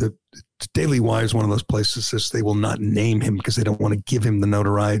Daily Wire is one of those places that says they will not name him because they don't want to give him the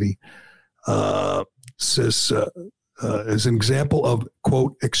notoriety. Says as an example of,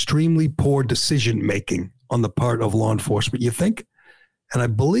 quote, extremely poor decision making on the part of law enforcement. You think? And I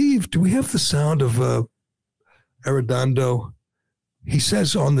believe, do we have the sound of Arredondo? He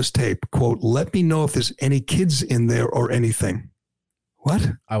says on this tape, quote, let me know if there's any kids in there or anything. What?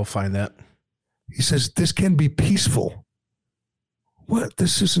 I will find that. He says, this can be peaceful. What?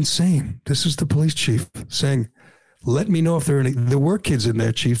 This is insane. This is the police chief saying, let me know if there were kids in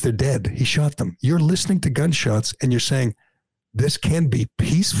there, chief. They're dead. He shot them. You're listening to gunshots and you're saying, this can be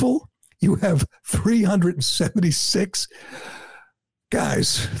peaceful? You have 376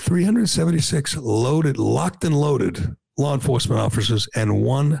 guys, 376 locked and loaded law enforcement officers and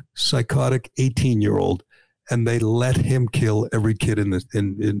one psychotic 18-year-old, and they let him kill every kid in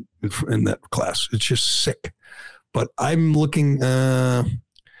that class. It's just sick. But I'm looking,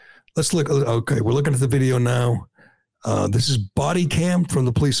 let's look. Okay, we're looking at the video now. This is body cam from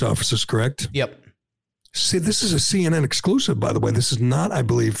the police officers, correct? Yep. See, this is a CNN exclusive, by the way. This is not, I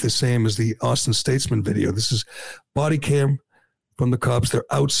believe, the same as the Austin Statesman video. This is body cam from the cops. They're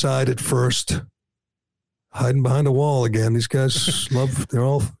outside at first, hiding behind a wall again. These guys they're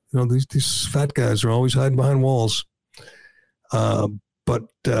all, these fat guys are always hiding behind walls. But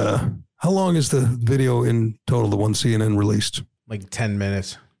how long is the video in total, the one CNN released? Like 10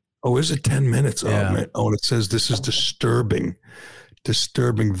 minutes. Oh, is it 10 minutes? Yeah. Oh, man. Oh, and it says this is disturbing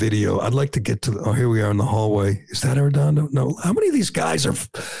video. I'd like to get to here we are in the hallway. Is that Arredondo? No. How many of these guys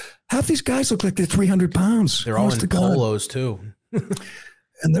half these guys look like they're 300 pounds. They're all in polos too.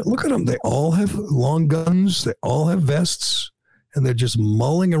 And look at them. They all have long guns. They all have vests, and they're just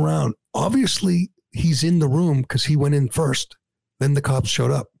mulling around. Obviously, he's in the room because he went in first. Then the cops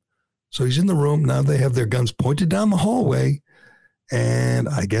showed up. So he's in the room. Now they have their guns pointed down the hallway, and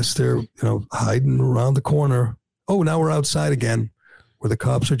I guess they're, hiding around the corner. Oh, now we're outside again where the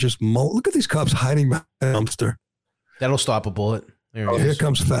cops are just look at these cops hiding behind a dumpster. That'll stop a bullet. Here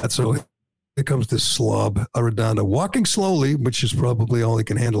comes Fatso. comes this slob, Arredondo, walking slowly, which is probably all he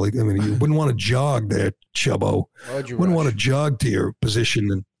can handle. I mean, you wouldn't want to jog there, Chubbo. Wouldn't want to jog to your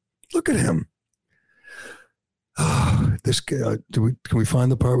position. And look at him. This guy, can we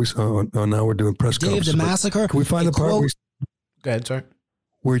find the part we saw? Oh, now we're doing press conference. Dave, the massacre. Can we find the part Go ahead, sorry.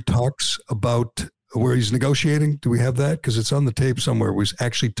 Where he talks about where he's negotiating? Do we have that? Because it's on the tape somewhere. We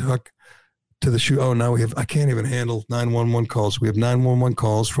actually talk to the shoot. Oh, now we have, I can't even handle 911 calls. We have 911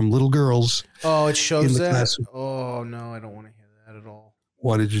 calls from little girls. Oh, it shows that? Classroom. Oh, no, I don't want to hear that at all.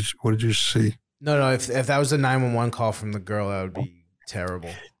 What did you see? No, if that was a 911 call from the girl, that would be terrible.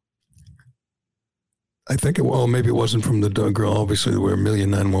 I think maybe it wasn't from the girl. Obviously, there were a million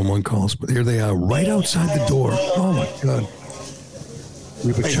 911 calls, but here they are right outside the door. Oh, my God.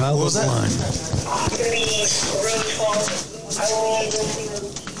 We have a child on the line.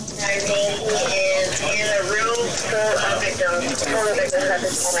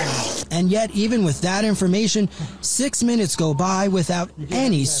 And yet, even with that information, 6 minutes go by without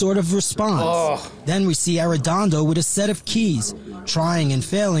any sort of response. Then we see Arredondo with a set of keys, trying and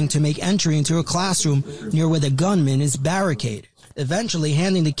failing to make entry into a classroom near where the gunman is barricaded, eventually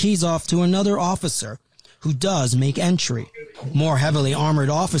handing the keys off to another officer, who does make entry. More heavily armored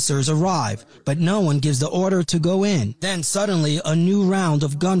officers arrive, but no one gives the order to go in. Then suddenly, a new round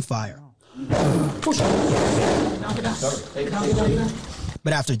of gunfire.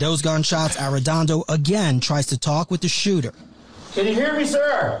 But after those gunshots, Arredondo again tries to talk with the shooter. Can you hear me,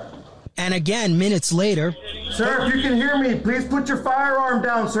 sir? And again, minutes later... Sir, if you can hear me, please put your firearm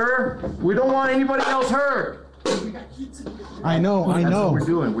down, sir. We don't want anybody else hurt. I know. That's what we're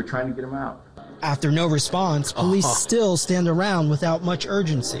doing. We're trying to get him out. After no response, police still stand around without much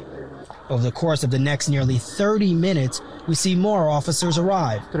urgency. Over the course of the next nearly 30 minutes, we see more officers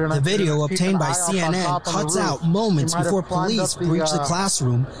arrive. The video obtained by CNN cuts out moments before police breach the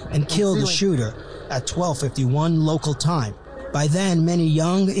classroom and kill the shooter at 12:51 local time. By then, many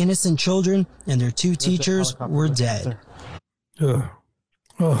young, innocent children and their 2 teachers were dead.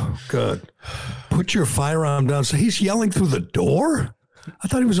 Oh, God. Put your firearm down. So he's yelling through the door? I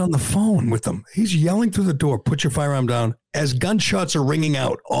thought he was on the phone with them. He's yelling through the door, put your firearm down, as gunshots are ringing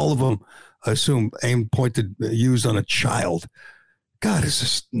out. All of them, I assume, aimed, pointed, used on a child. God, this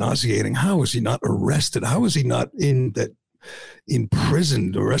is nauseating. How is he not arrested? How is he not in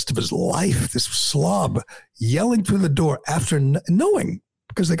prison the rest of his life? This slob yelling through the door after knowing,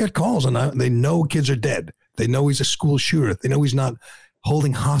 because they got calls and they know kids are dead. They know he's a school shooter. They know he's not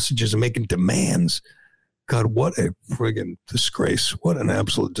holding hostages and making demands. God, what a friggin' disgrace. What an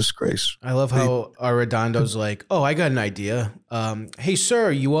absolute disgrace. I love how Arredondo's like, oh, I got an idea. Hey,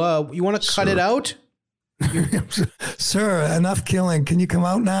 sir, you want to cut it out? Sir, enough killing. Can you come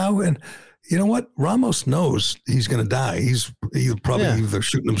out now? And you know what? Ramos knows he's going to die. He'll probably either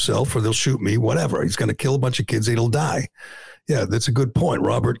shooting himself or they'll shoot me, whatever. He's going to kill a bunch of kids. He'll die. Yeah, that's a good point.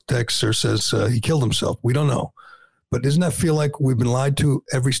 Robert Texter says he killed himself. We don't know. But doesn't that feel like we've been lied to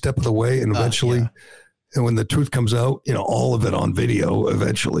every step of the way? And eventually... And when the truth comes out, all of it on video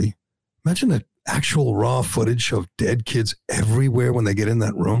eventually. Imagine the actual raw footage of dead kids everywhere when they get in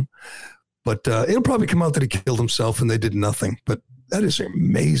that room. But it'll probably come out that he killed himself and they did nothing. But that is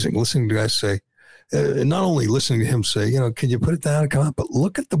amazing listening to guys say, not only listening to him say, can you put it down and come out, but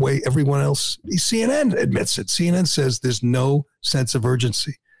look at the way everyone else, CNN admits it. CNN says there's no sense of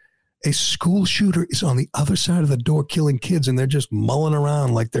urgency. A school shooter is on the other side of the door killing kids and they're just mulling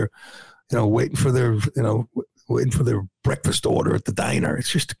around like they're, waiting for their breakfast order at the diner.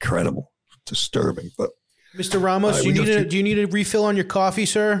 It's just incredible, disturbing. But Mr. Ramos, do you need a refill on your coffee,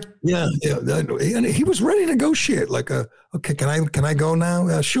 sir? Yeah. And he was ready to negotiate. Like, okay, can I go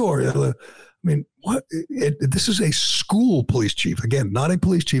now? Sure. I mean, what? This is a school police chief. Again, not a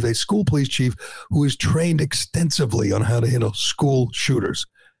police chief, a school police chief who is trained extensively on how to handle school shooters,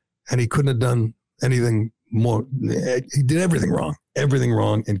 and he couldn't have done anything more. He did everything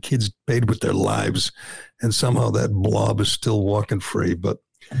wrong, and kids paid with their lives, and somehow that blob is still walking free. But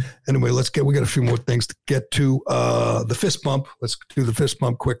anyway, we got a few more things to get to. The fist bump. Let's do the fist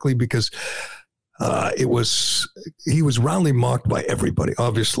bump quickly because he was roundly mocked by everybody.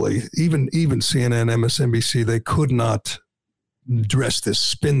 Obviously, even CNN, MSNBC, they could not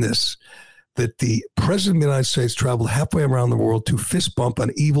spin this. That the president of the United States traveled halfway around the world to fist bump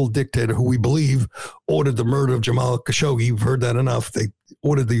an evil dictator who we believe ordered the murder of Jamal Khashoggi. You've heard that enough. They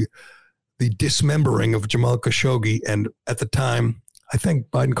ordered the dismembering of Jamal Khashoggi. And at the time, I think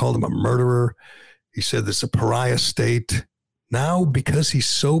Biden called him a murderer. He said this is a pariah state. Now, because he's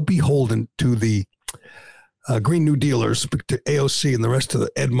so beholden to the Green New Dealers, to AOC and the rest of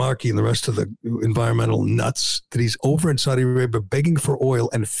the Ed Markey and the rest of the environmental nuts, that he's over in Saudi Arabia begging for oil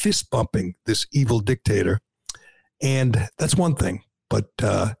and fist bumping this evil dictator. And that's one thing, but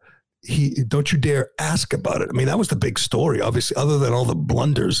don't you dare ask about it. I mean, that was the big story, obviously, other than all the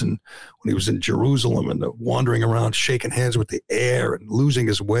blunders and when he was in Jerusalem and wandering around, shaking hands with the air and losing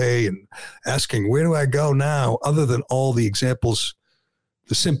his way and asking, where do I go now? Other than all the examples,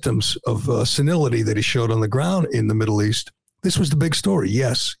 the symptoms of senility that he showed on the ground in the Middle East, this was the big story.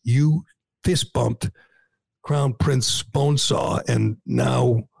 Yes, you fist bumped Crown Prince Bonesaw, and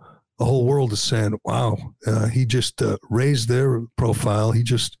now the whole world is saying, wow, he just raised their profile. He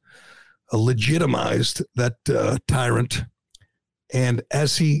just legitimized that tyrant. And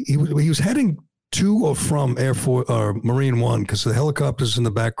as he was heading to or from Air Force or Marine One, because the helicopter's in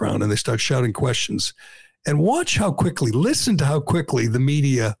the background, and they start shouting questions. And watch how quickly, listen to how quickly the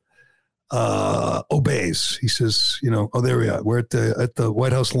media obeys. He says, oh, there we are. We're at the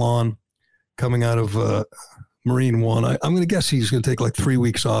White House lawn coming out of Marine One. I'm going to guess he's going to take like 3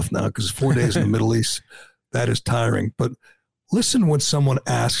 weeks off now because 4 days in the Middle East, that is tiring. But listen when someone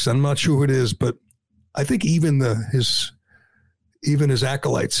asks, I'm not sure who it is, but I think even his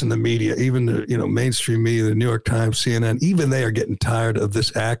acolytes in the media, even the mainstream media, the New York Times, CNN, even they are getting tired of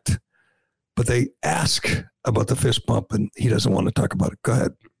this act. But they ask about the fist bump, and he doesn't want to talk about it. Go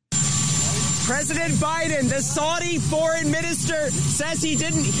ahead. President Biden, the Saudi foreign minister, says he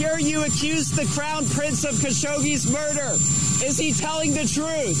didn't hear you accuse the Crown Prince of Khashoggi's murder. Is he telling the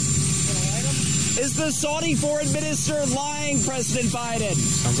truth? Is the Saudi foreign minister lying, President Biden?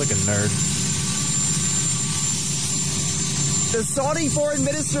 Sounds like a nerd. The Saudi foreign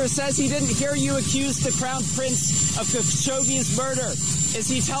minister says he didn't hear you accuse the Crown Prince of Khashoggi's murder. Is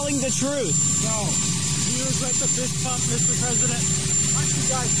he telling the truth? No. Do you regret the fist bump, Mr. President? Why don't you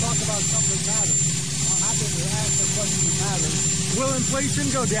guys talk about something that matters? I'm happy to ask a question that matters. Will inflation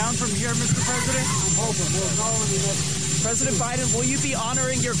go down from here, Mr. President? I'm hoping. We'll know in the next. President Biden, will you be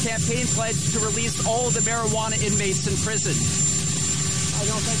honoring your campaign pledge to release all of the marijuana inmates in prison? I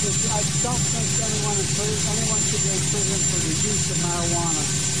don't think anyone should be in prison for the use of marijuana.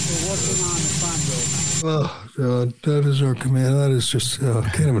 We're working on the front bill. That is our command. That is just, I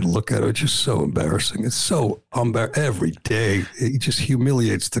can't even look at it. It's just so embarrassing. It's so every day. He just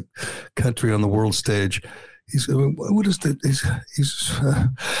humiliates the country on the world stage. He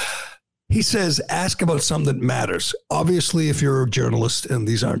says, ask about something that matters. Obviously, if you're a journalist, and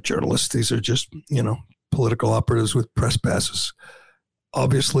these aren't journalists, these are just, political operatives with press passes.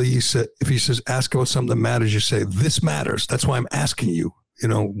 Obviously, if he says, ask about something that matters, you say, this matters. That's why I'm asking you.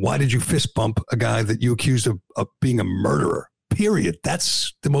 Why did you fist bump a guy that you accused of being a murderer? Period.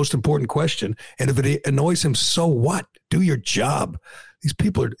 That's the most important question. And if it annoys him, so what? Do your job. These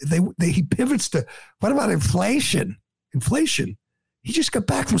people he pivots to, what about inflation? Inflation. He just got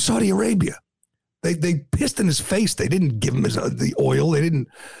back from Saudi Arabia. They pissed in his face. They didn't give him the oil.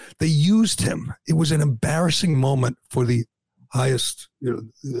 They used him. It was an embarrassing moment for the highest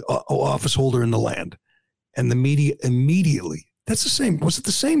office holder in the land. And the media immediately, that's the same. Was it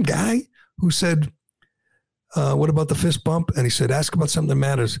the same guy who said, what about the fist bump? And he said, ask about something that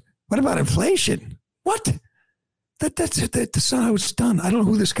matters. What about inflation? What? That's not how it's done. I don't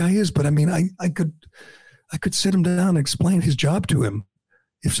know who this guy is, but I mean, I could sit him down and explain his job to him.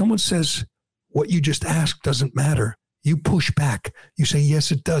 If someone says what you just asked doesn't matter, you push back. You say,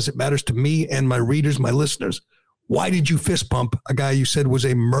 yes, it does. It matters to me and my readers, my listeners. Why did you fist bump a guy you said was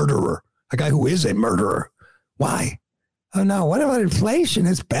a murderer? A guy who is a murderer. Why? Oh, no. What about inflation?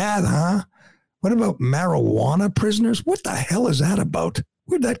 It's bad, huh? What about marijuana prisoners? What the hell is that about?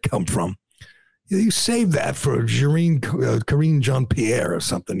 Where'd that come from? You save that for Karine Jean-Pierre or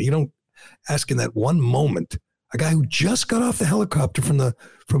something. You don't ask in that one moment, a guy who just got off the helicopter from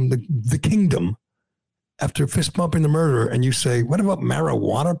the kingdom after fist bumping the murderer, and you say, what about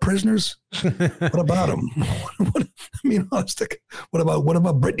marijuana prisoners? What about them? What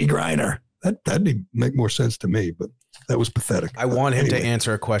about Brittany Griner? That'd make more sense to me, but that was pathetic. I want him to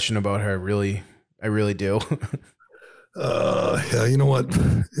answer a question about her. Really, I really do. Yeah, you know what?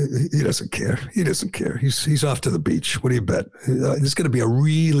 He doesn't care. He doesn't care. He's off to the beach. What do you bet? There's going to be a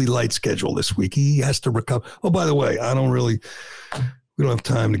really light schedule this week. He has to recover. Oh, by the way, we don't have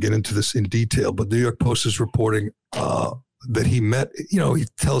time to get into this in detail, but the New York Post is reporting that he met, he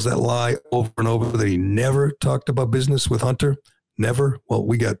tells that lie over and over that he never talked about business with Hunter. Never. Well,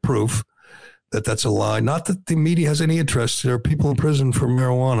 we got proof that that's a lie. Not that the media has any interest. There are people in prison for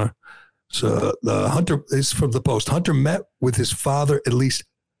marijuana. So the Hunter is from the Post. Hunter met with his father at least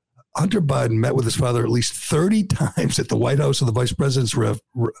Hunter Biden met with his father at least 30 times at the White House or the vice president's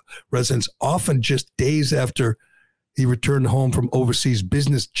residence, often just days after he returned home from overseas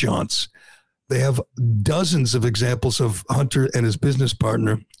business jaunts. They have dozens of examples of Hunter and his business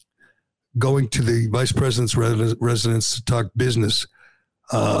partner going to the vice president's residence to talk business.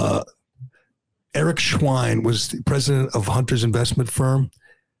 Eric Schwein was the president of Hunter's investment firm.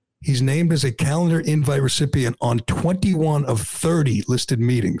 He's named as a calendar invite recipient on 21 of 30 listed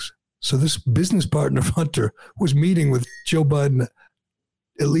meetings. So this business partner of Hunter was meeting with Joe Biden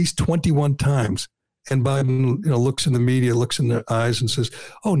at least 21 times. And Biden, looks in the media, looks in their eyes and says,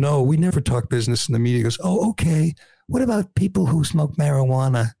 "Oh, no, we never talk business." And the media goes, "Oh, okay. What about people who smoke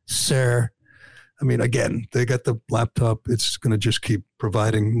marijuana, sir?" I mean, again, they got the laptop. It's going to just keep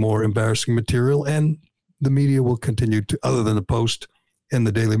providing more embarrassing material. And the media will continue to, other than the Post and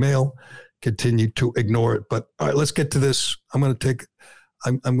the Daily Mail, continue to ignore it. But all right, let's get to this. I'm going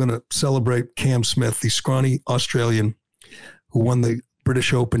to celebrate Cam Smith, the scrawny Australian who won the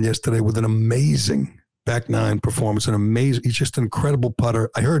British Open yesterday with an amazing back nine performance. He's just an incredible putter.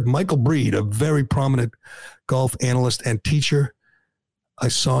 I heard Michael Breed, a very prominent golf analyst and teacher. I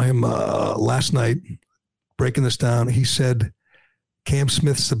saw him last night breaking this down. He said Cam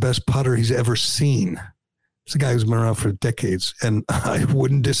Smith's the best putter he's ever seen. It's a guy who's been around for decades, and I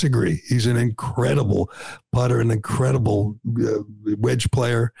wouldn't disagree. He's an incredible putter, an incredible wedge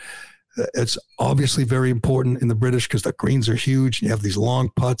player. It's obviously very important in the British because the greens are huge and you have these long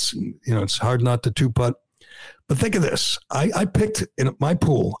putts and, it's hard not to two-putt. But think of this. I picked, in my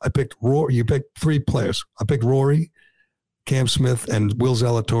pool, Rory. You picked three players. I picked Rory, Cam Smith, and Will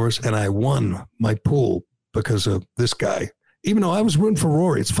Zalatoris, and I won my pool because of this guy. Even though I was rooting for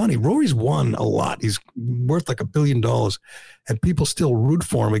Rory. It's funny. Rory's won a lot. He's worth like $1 billion, and people still root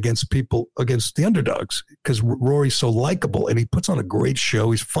for him against the underdogs because Rory's so likable, and he puts on a great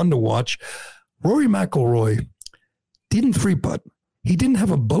show. He's fun to watch. Rory McIlroy didn't three putt. He didn't have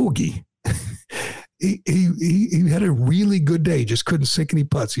a bogey. He had a really good day. He just couldn't sink any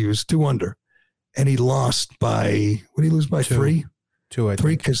putts. He was 2 under, and he lost by, what did he lose by? 3? 2, I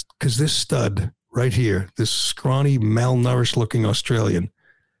think. 3, because this stud right here, this scrawny, malnourished looking Australian,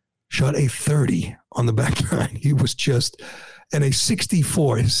 shot a 30 on the back nine. He was just, and a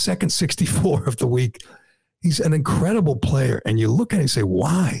 64, his second 64 of the week. He's an incredible player. And you look at him and say,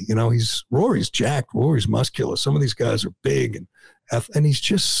 why? Rory's jacked, Rory's muscular. Some of these guys are big, and he's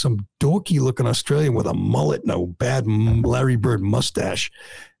just some dorky looking Australian with a mullet and a bad Larry Bird mustache.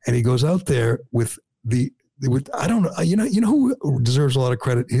 And he goes out there with I don't know, you know who deserves a lot of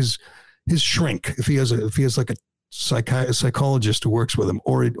credit? His shrink, if he has like a psychologist who works with him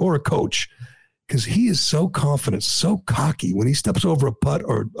or a coach, because he is so confident, so cocky when he steps over a putt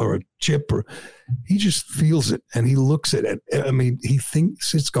or a chip, or he just feels it and he looks at it. I mean, he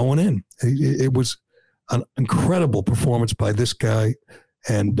thinks it's going in. It was an incredible performance by this guy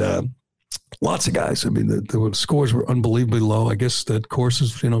and lots of guys. I mean, the scores were unbelievably low. I guess that course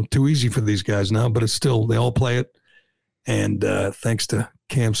is too easy for these guys now, but it's still, they all play it. And thanks to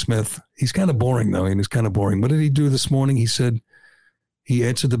Cam Smith. He's kind of boring, though. He's kind of boring. What did he do this morning? He said he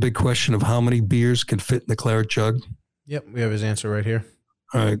answered the big question of how many beers can fit in the claret jug. Yep, we have his answer right here.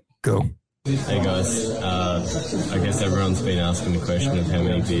 All right, go. Hey, guys. I guess everyone's been asking the question of how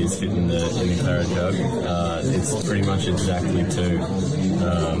many beers fit in the claret jug. It's pretty much exactly 2.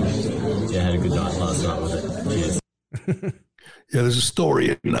 I had a good night last night with it. Cheers. Yeah, there's a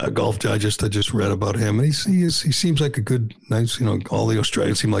story in Golf Digest I just read about him. And he seems like a good, nice, all the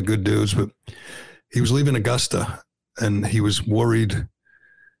Australians seem like good dudes, but he was leaving Augusta and he was worried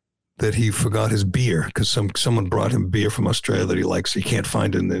that he forgot his beer because someone brought him beer from Australia that he likes. He can't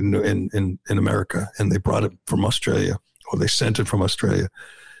find it in America. And they brought it from Australia, or they sent it from Australia.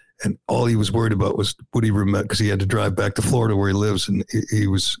 And all he was worried about was, would he remember, because he had to drive back to Florida where he lives. And he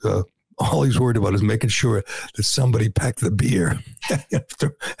was, all he's worried about is making sure that somebody packed the beer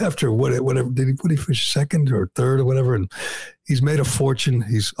after whatever. Did he finish second or third or whatever? And he's made a fortune.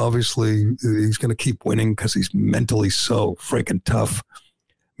 He's going to keep winning because he's mentally so freaking tough.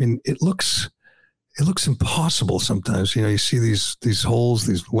 I mean, it looks impossible sometimes. You see these holes,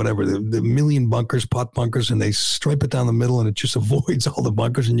 these whatever, the million bunkers, pot bunkers, and they stripe it down the middle and it just avoids all the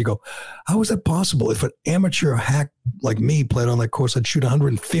bunkers. And you go, how is that possible? If an amateur hack like me played on that course, I'd shoot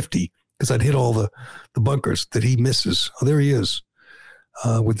 150 because I'd hit all the bunkers that he misses. Oh, there he is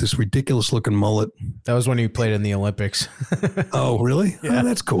with this ridiculous looking mullet. That was when he played in the Olympics. Oh, really? Yeah. Oh,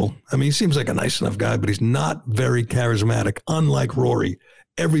 that's cool. I mean, he seems like a nice enough guy, but he's not very charismatic, unlike Rory.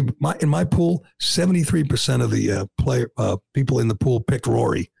 In my pool, 73% of the people in the pool picked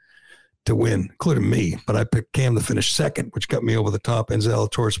Rory. to win, including me. But I picked Cam to finish second, which got me over the top, and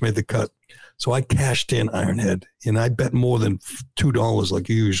Zalatoris made the cut. So I cashed in Ironhead, and I bet more than $2 like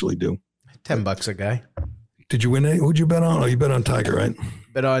you usually do. $10 a guy. Did you win any? Who'd you bet on? Oh, you bet on Tiger, right?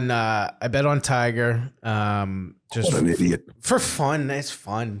 I bet on Tiger. Just what an idiot. For fun. It's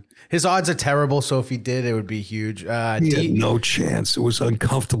fun. His odds are terrible, so if he did, it would be huge. He had no chance. It was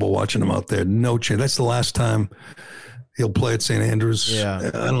uncomfortable watching him out there. No chance. That's the last time he'll play at St. Andrews. Yeah.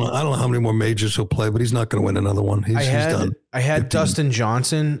 I don't know how many more majors he'll play, but he's not going to win another one. He's done. I had Dustin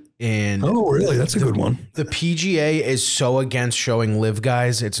Johnson, and oh, really? That's a good one. The PGA is so against showing live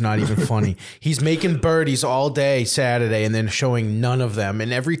guys. It's not even funny. He's making birdies all day Saturday and then showing none of them.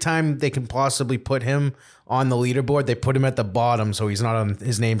 And every time they can possibly put him on the leaderboard, they put him at the bottom, so he's not on.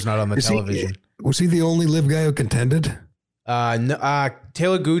 His name's not on the television. Was he the only live guy who contended? No,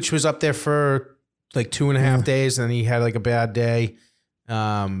 Taylor Gooch was up there for like 2.5 days, and then he had like a bad day.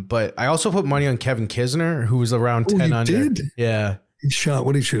 But I also put money on Kevin Kisner, who was around 10 under. Did? Yeah. He shot,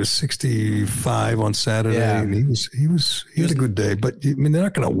 what did he shoot, a 65 on Saturday, and he had a good day. But I mean, they're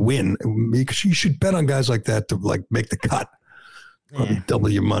not going to win because you should bet on guys like that to like make the cut, probably double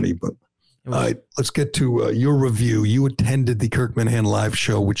your money. But all right, let's get to your review. You attended the Kirk Minihane live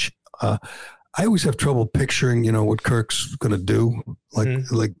show, which I always have trouble picturing, what Kirk's going to do,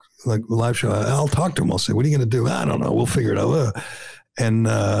 like live show. I'll talk to him. I'll say, what are you going to do? I don't know. We'll figure it out. And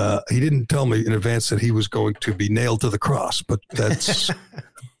he didn't tell me in advance that he was going to be nailed to the cross, but that's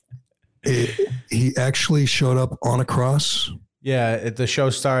he actually showed up on a cross. Yeah, the show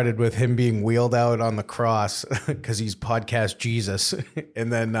started with him being wheeled out on the cross because he's podcast Jesus,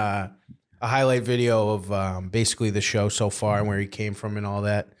 and then a highlight video of basically the show so far and where he came from and all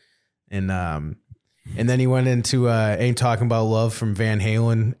that, and then he went into Ain't Talking About Love from Van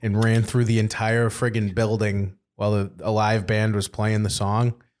Halen and ran through the entire friggin' building while a live band was playing the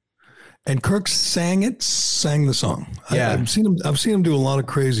song. And Kirk sang the song. Yeah. I've seen him do a lot of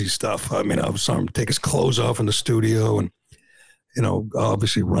crazy stuff. I mean, I saw him take his clothes off in the studio and,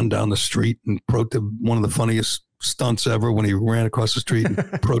 obviously run down the street and one of the funniest stunts ever when he ran across the street and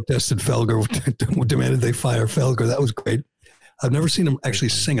protested Felger, demanded they fire Felger. That was great. I've never seen him actually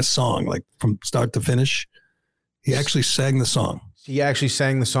sing a song like from start to finish. He actually sang the song. He actually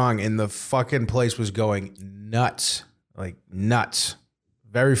sang the song, and the fucking place was going nuts, like nuts.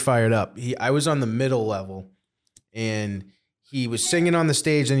 Very fired up. I was on the middle level, and he was singing on the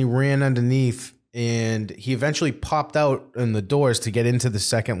stage, and he ran underneath, and he eventually popped out in the doors to get into the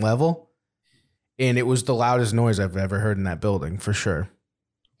second level, and it was the loudest noise I've ever heard in that building, for sure.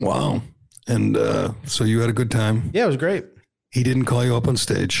 Wow. And so you had a good time? Yeah, it was great. He didn't call you up on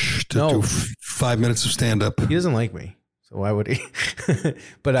stage to do 5 minutes of stand-up? He doesn't like me. So why would he?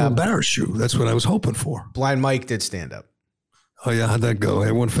 But to embarrass you. That's what I was hoping for. Blind Mike did stand up. Oh yeah, how'd that go?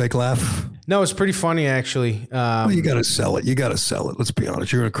 Everyone fake laugh? No, it's pretty funny actually. Well, you got to sell it. Let's be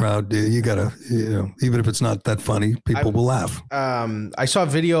honest. You're in a crowd. You got to, even if it's not that funny, people will laugh. I saw a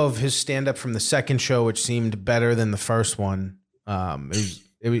video of his stand up from the second show, which seemed better than the first one.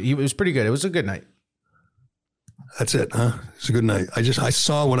 It was pretty good. It was a good night. That's it, huh? It's a good night. I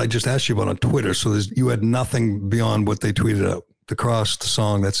saw what I just asked you about on Twitter. So you had nothing beyond what they tweeted out. The cross, the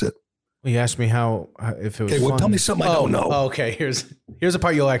song, that's it. Well, you asked me if it was fun. Tell me something I don't know. Oh, okay. Here's a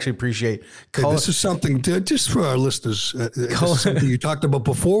part you'll actually appreciate. Okay, this is something just for our listeners. This is something you talked about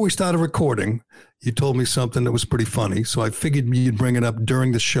before we started recording. You told me something that was pretty funny. So I figured you'd bring it up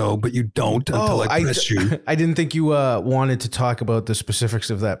during the show, but you don't until I press you. I didn't think you wanted to talk about the specifics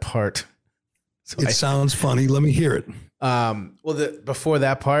of that part. So it sounds funny. Let me hear it. Before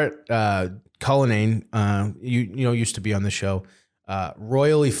that part, Cullinane, used to be on the show,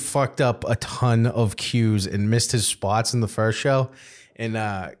 royally fucked up a ton of cues and missed his spots in the first show. And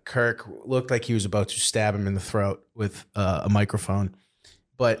Kirk looked like he was about to stab him in the throat with a microphone.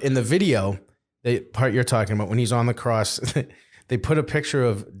 But in the video, the part you're talking about, when he's on the cross, they put a picture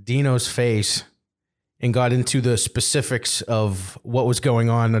of Dino's face and got into the specifics of what was going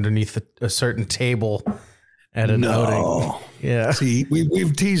on underneath a certain table at an outing. Yeah. See,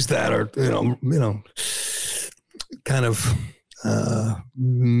 we've teased that, or kind of.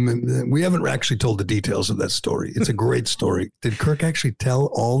 We haven't actually told the details of that story. It's a great story. Did Kirk actually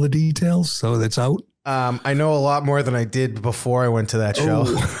tell all the details? So that's out. I know a lot more than I did before I went to that show.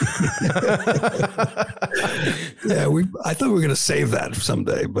 Yeah, I thought we were going to save that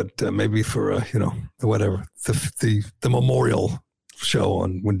someday, but maybe for whatever the memorial show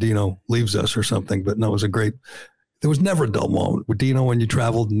on when Dino leaves us or something. But no, it was there was never a dull moment with Dino when you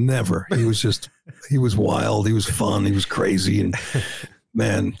traveled. Never. He was wild. He was fun. He was crazy, and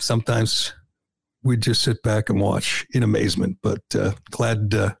man, sometimes we'd just sit back and watch in amazement. But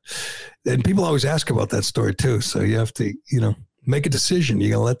glad And people always ask about that story too. So you have to, make a decision. You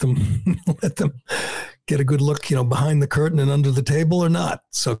gotta let them get a good look, behind the curtain and under the table or not.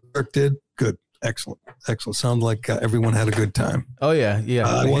 So Kirk did good. Excellent. Sounds like everyone had a good time. Oh yeah.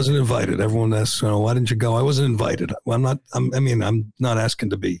 I wasn't invited. Everyone asks, why didn't you go? I wasn't invited. Well, I'm not asking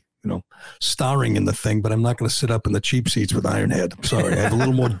to be, starring in the thing, but I'm not going to sit up in the cheap seats with Ironhead. I'm sorry. I have a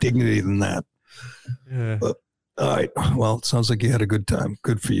little more dignity than that. Yeah. But, all right. Well, it sounds like you had a good time.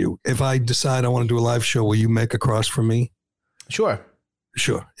 Good for you. If I decide I want to do a live show, will you make a cross for me? Sure.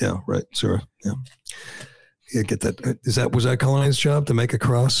 Yeah. Right. Sure. Yeah. Yeah, get that. Was that Culline's job to make a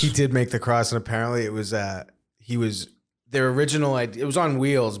cross? He did make the cross, and apparently it was their original idea. It was on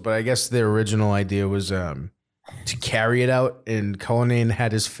wheels, but I guess their original idea was to carry it out, and Cullinane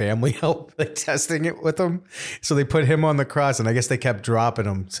had his family help testing it with him. So they put him on the cross, and I guess they kept dropping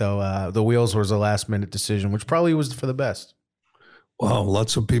him. So the wheels was a last minute decision, which probably was for the best. Wow,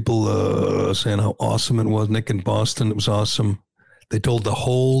 lots of people saying how awesome it was. Nick in Boston, it was awesome. They told the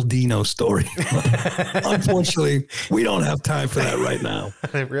whole Dino story. Unfortunately, we don't have time for that right now.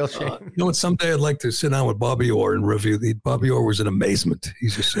 Real shame. Someday I'd like to sit down with Bobby Orr and review. Bobby Orr was an amazement. He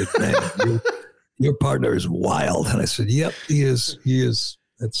just said, man, your partner is wild. And I said, yep, he is.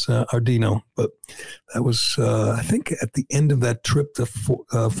 It's our Dino. But that was, I think, at the end of that trip to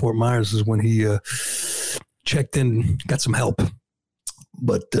Fort Myers is when he checked in, got some help.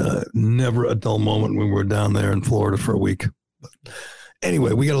 But never a dull moment when we were down there in Florida for a week. But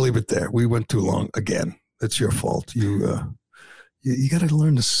anyway, we got to leave it there. We went too long again. It's your fault. You got to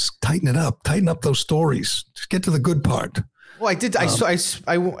learn to tighten it up. Tighten up those stories. Just get to the good part. Well, I did.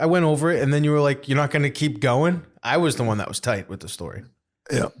 I went over it, and then you were like, "You're not going to keep going." I was the one that was tight with the story.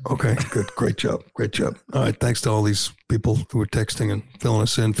 Yeah. Okay. Good. Great job. All right. Thanks to all these people who were texting and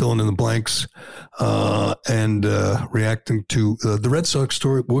filling in the blanks, and reacting to the Red Sox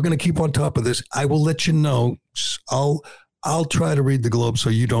story. We're going to keep on top of this. I will let you know. I'll try to read the Globe so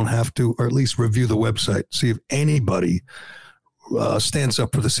you don't have to, or at least review the website. See if anybody stands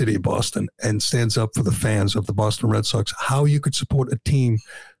up for the city of Boston and stands up for the fans of the Boston Red Sox. How you could support a team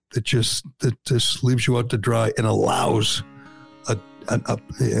that just leaves you out to dry and allows a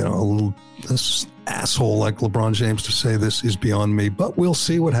little asshole like LeBron James to say this is beyond me. But we'll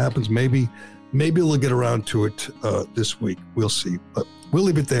see what happens. Maybe we'll get around to it this week. We'll see. But we'll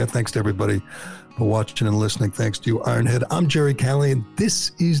leave it there. Thanks to everybody for watching and listening. Thanks to you, Ironhead. I'm Jerry Callahan.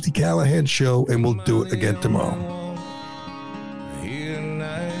 This is the Callahan Show, and we'll do it again tomorrow.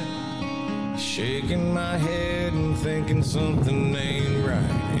 Shaking my head and thinking something ain't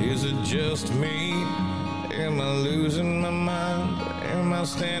right. Is it just me? Am I losing my mind? Am I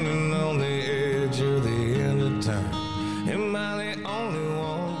standing on the edge of the end of time? Am I the only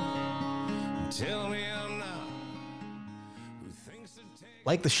one? Tell me I'm not.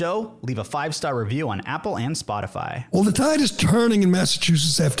 Like the show? Leave a 5-star review on Apple and Spotify. Well, the tide is turning in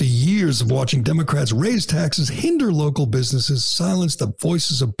Massachusetts after years of watching Democrats raise taxes, hinder local businesses, silence the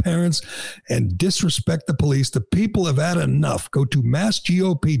voices of parents, and disrespect the police. The people have had enough. Go to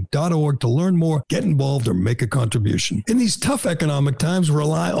massgop.org to learn more, get involved, or make a contribution. In these tough economic times,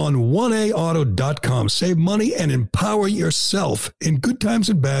 rely on 1aauto.com. Save money and empower yourself. In good times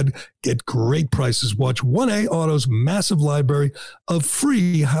and bad, get great prices. Watch 1A Auto's massive library of free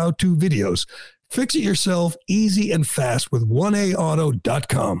how-to videos. Fix it yourself, easy and fast with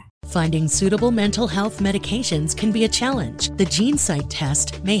 1aauto.com. Finding suitable mental health medications can be a challenge. The GeneSight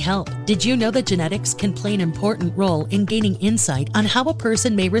test may help. Did you know that genetics can play an important role in gaining insight on how a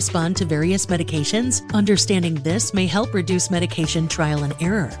person may respond to various medications? Understanding this may help reduce medication trial and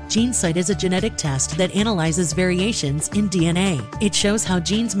error. GeneSight is a genetic test that analyzes variations in DNA. It shows how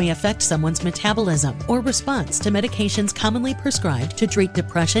genes may affect someone's metabolism or response to medications commonly prescribed to treat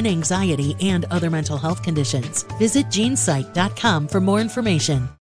depression, anxiety, and other mental health conditions. Visit GeneSight.com for more information.